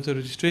about the voter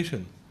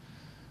registration.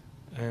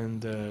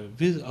 And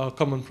these are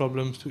common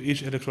problems to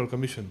each electoral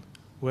commission,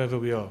 wherever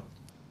we are.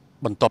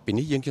 បន្ទាប់ពី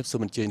នេះយើងសូ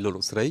មអញ្ជើញលោ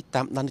កស្រី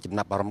តាមដានចំ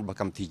ណាប់អារម្មណ៍របស់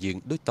កម្មវិធីយើង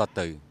ដូចត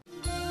ទៅ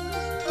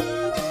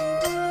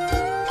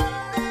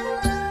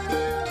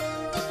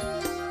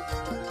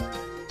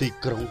ទី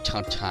ក្រុងឆា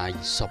តឆាយ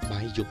សប្បា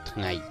យយប់ថ្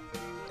ងៃ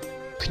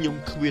ខ្ញុំ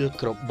ខ្វៀល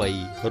ក្របី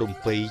រំ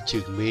ពេជើ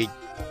ងមេឃ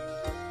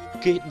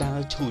គេដើរ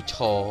ឈូឆ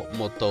រ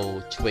ម៉ូតូ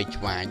ឆ្វេង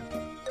ឆ្វាញ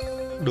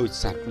ដូច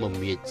សត្វម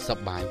មាញស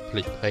ប្បាយភ្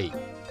លេចភ័យ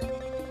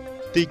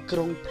ទីក្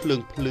រុងភ្លើ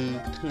ងភ្លឺ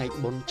ថ្ងៃ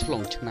បុណ្យឆ្ល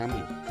ងឆ្នាំ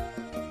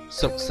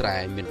ស្រុកស្រែ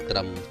មានត្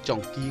រឹមច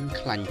ង្គៀង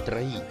ខ្លាញ់ត្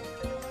រី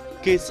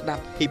គេស្ដា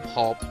ប់ hip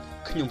hop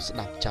ខ្ញុំស្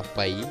ដាប់ចាប់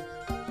បៃ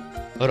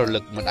រលឹ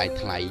កម្ដាយ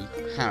ថ្លៃ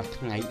ហាល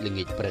ថ្ងៃល្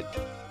ងាចព្រឹក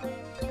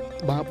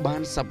បើបា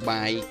នសប្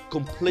បាយ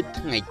កុំភ្លេច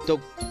ថ្ងៃទុ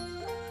ក្ខ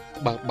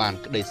បើបាន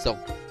ក្តីសុខ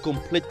កុំ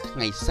ភ្លេចថ្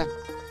ងៃសឹក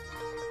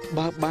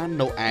បើបាន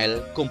នៅអែល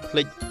កុំភ្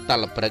លេចតា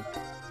លព្រឹក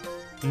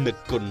នឹក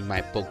គុណម៉ែ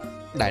ពុក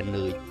ដែល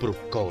នឿយព្រោះ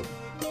កូន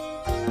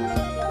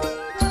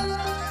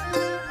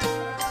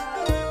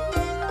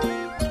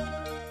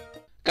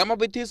កម្ម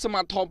វិធីស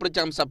មាធម៌ប្រ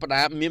ចាំសប្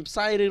តាហ៍មានផ្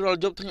សាយរៀងរាល់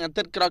យប់ថ្ងៃអា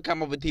ទិត្យក្រោយកម្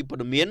មវិធីព័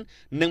ត៌មាន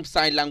និងផ្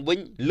សាយឡើងវិញ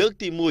លើក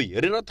ទី1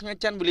រៀងរាល់ថ្ងៃ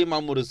ច័ន្ទវេលាម៉ោ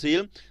ង 1 រសៀល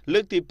លើ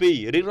កទី2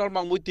រៀងរាល់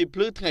ម៉ោង 1 ទីភ្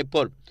លឺថ្ងៃ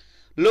ពុធ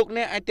លោក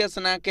អ្នកអាចទស្ស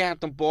នាគេហ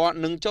ទំព័រ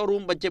និងចូលរួ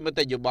មបញ្ចេញម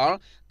តិយោបល់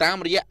តាម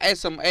រយៈ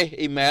SMS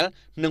Email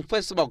និង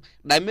Facebook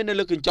ដែលមាននៅ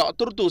លើកញ្ចក់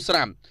ទូរទស្សន៍ស្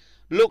រាប់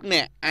លោកអ្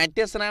នកអាចទ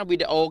ស្សនាវី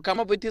ដេអូកម្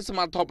មវិធីស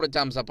មាធម៌ប្រ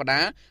ចាំសប្តា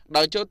ហ៍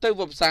ដោយចូលទៅ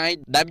website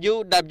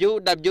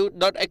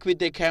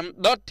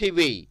www.equitycam.tv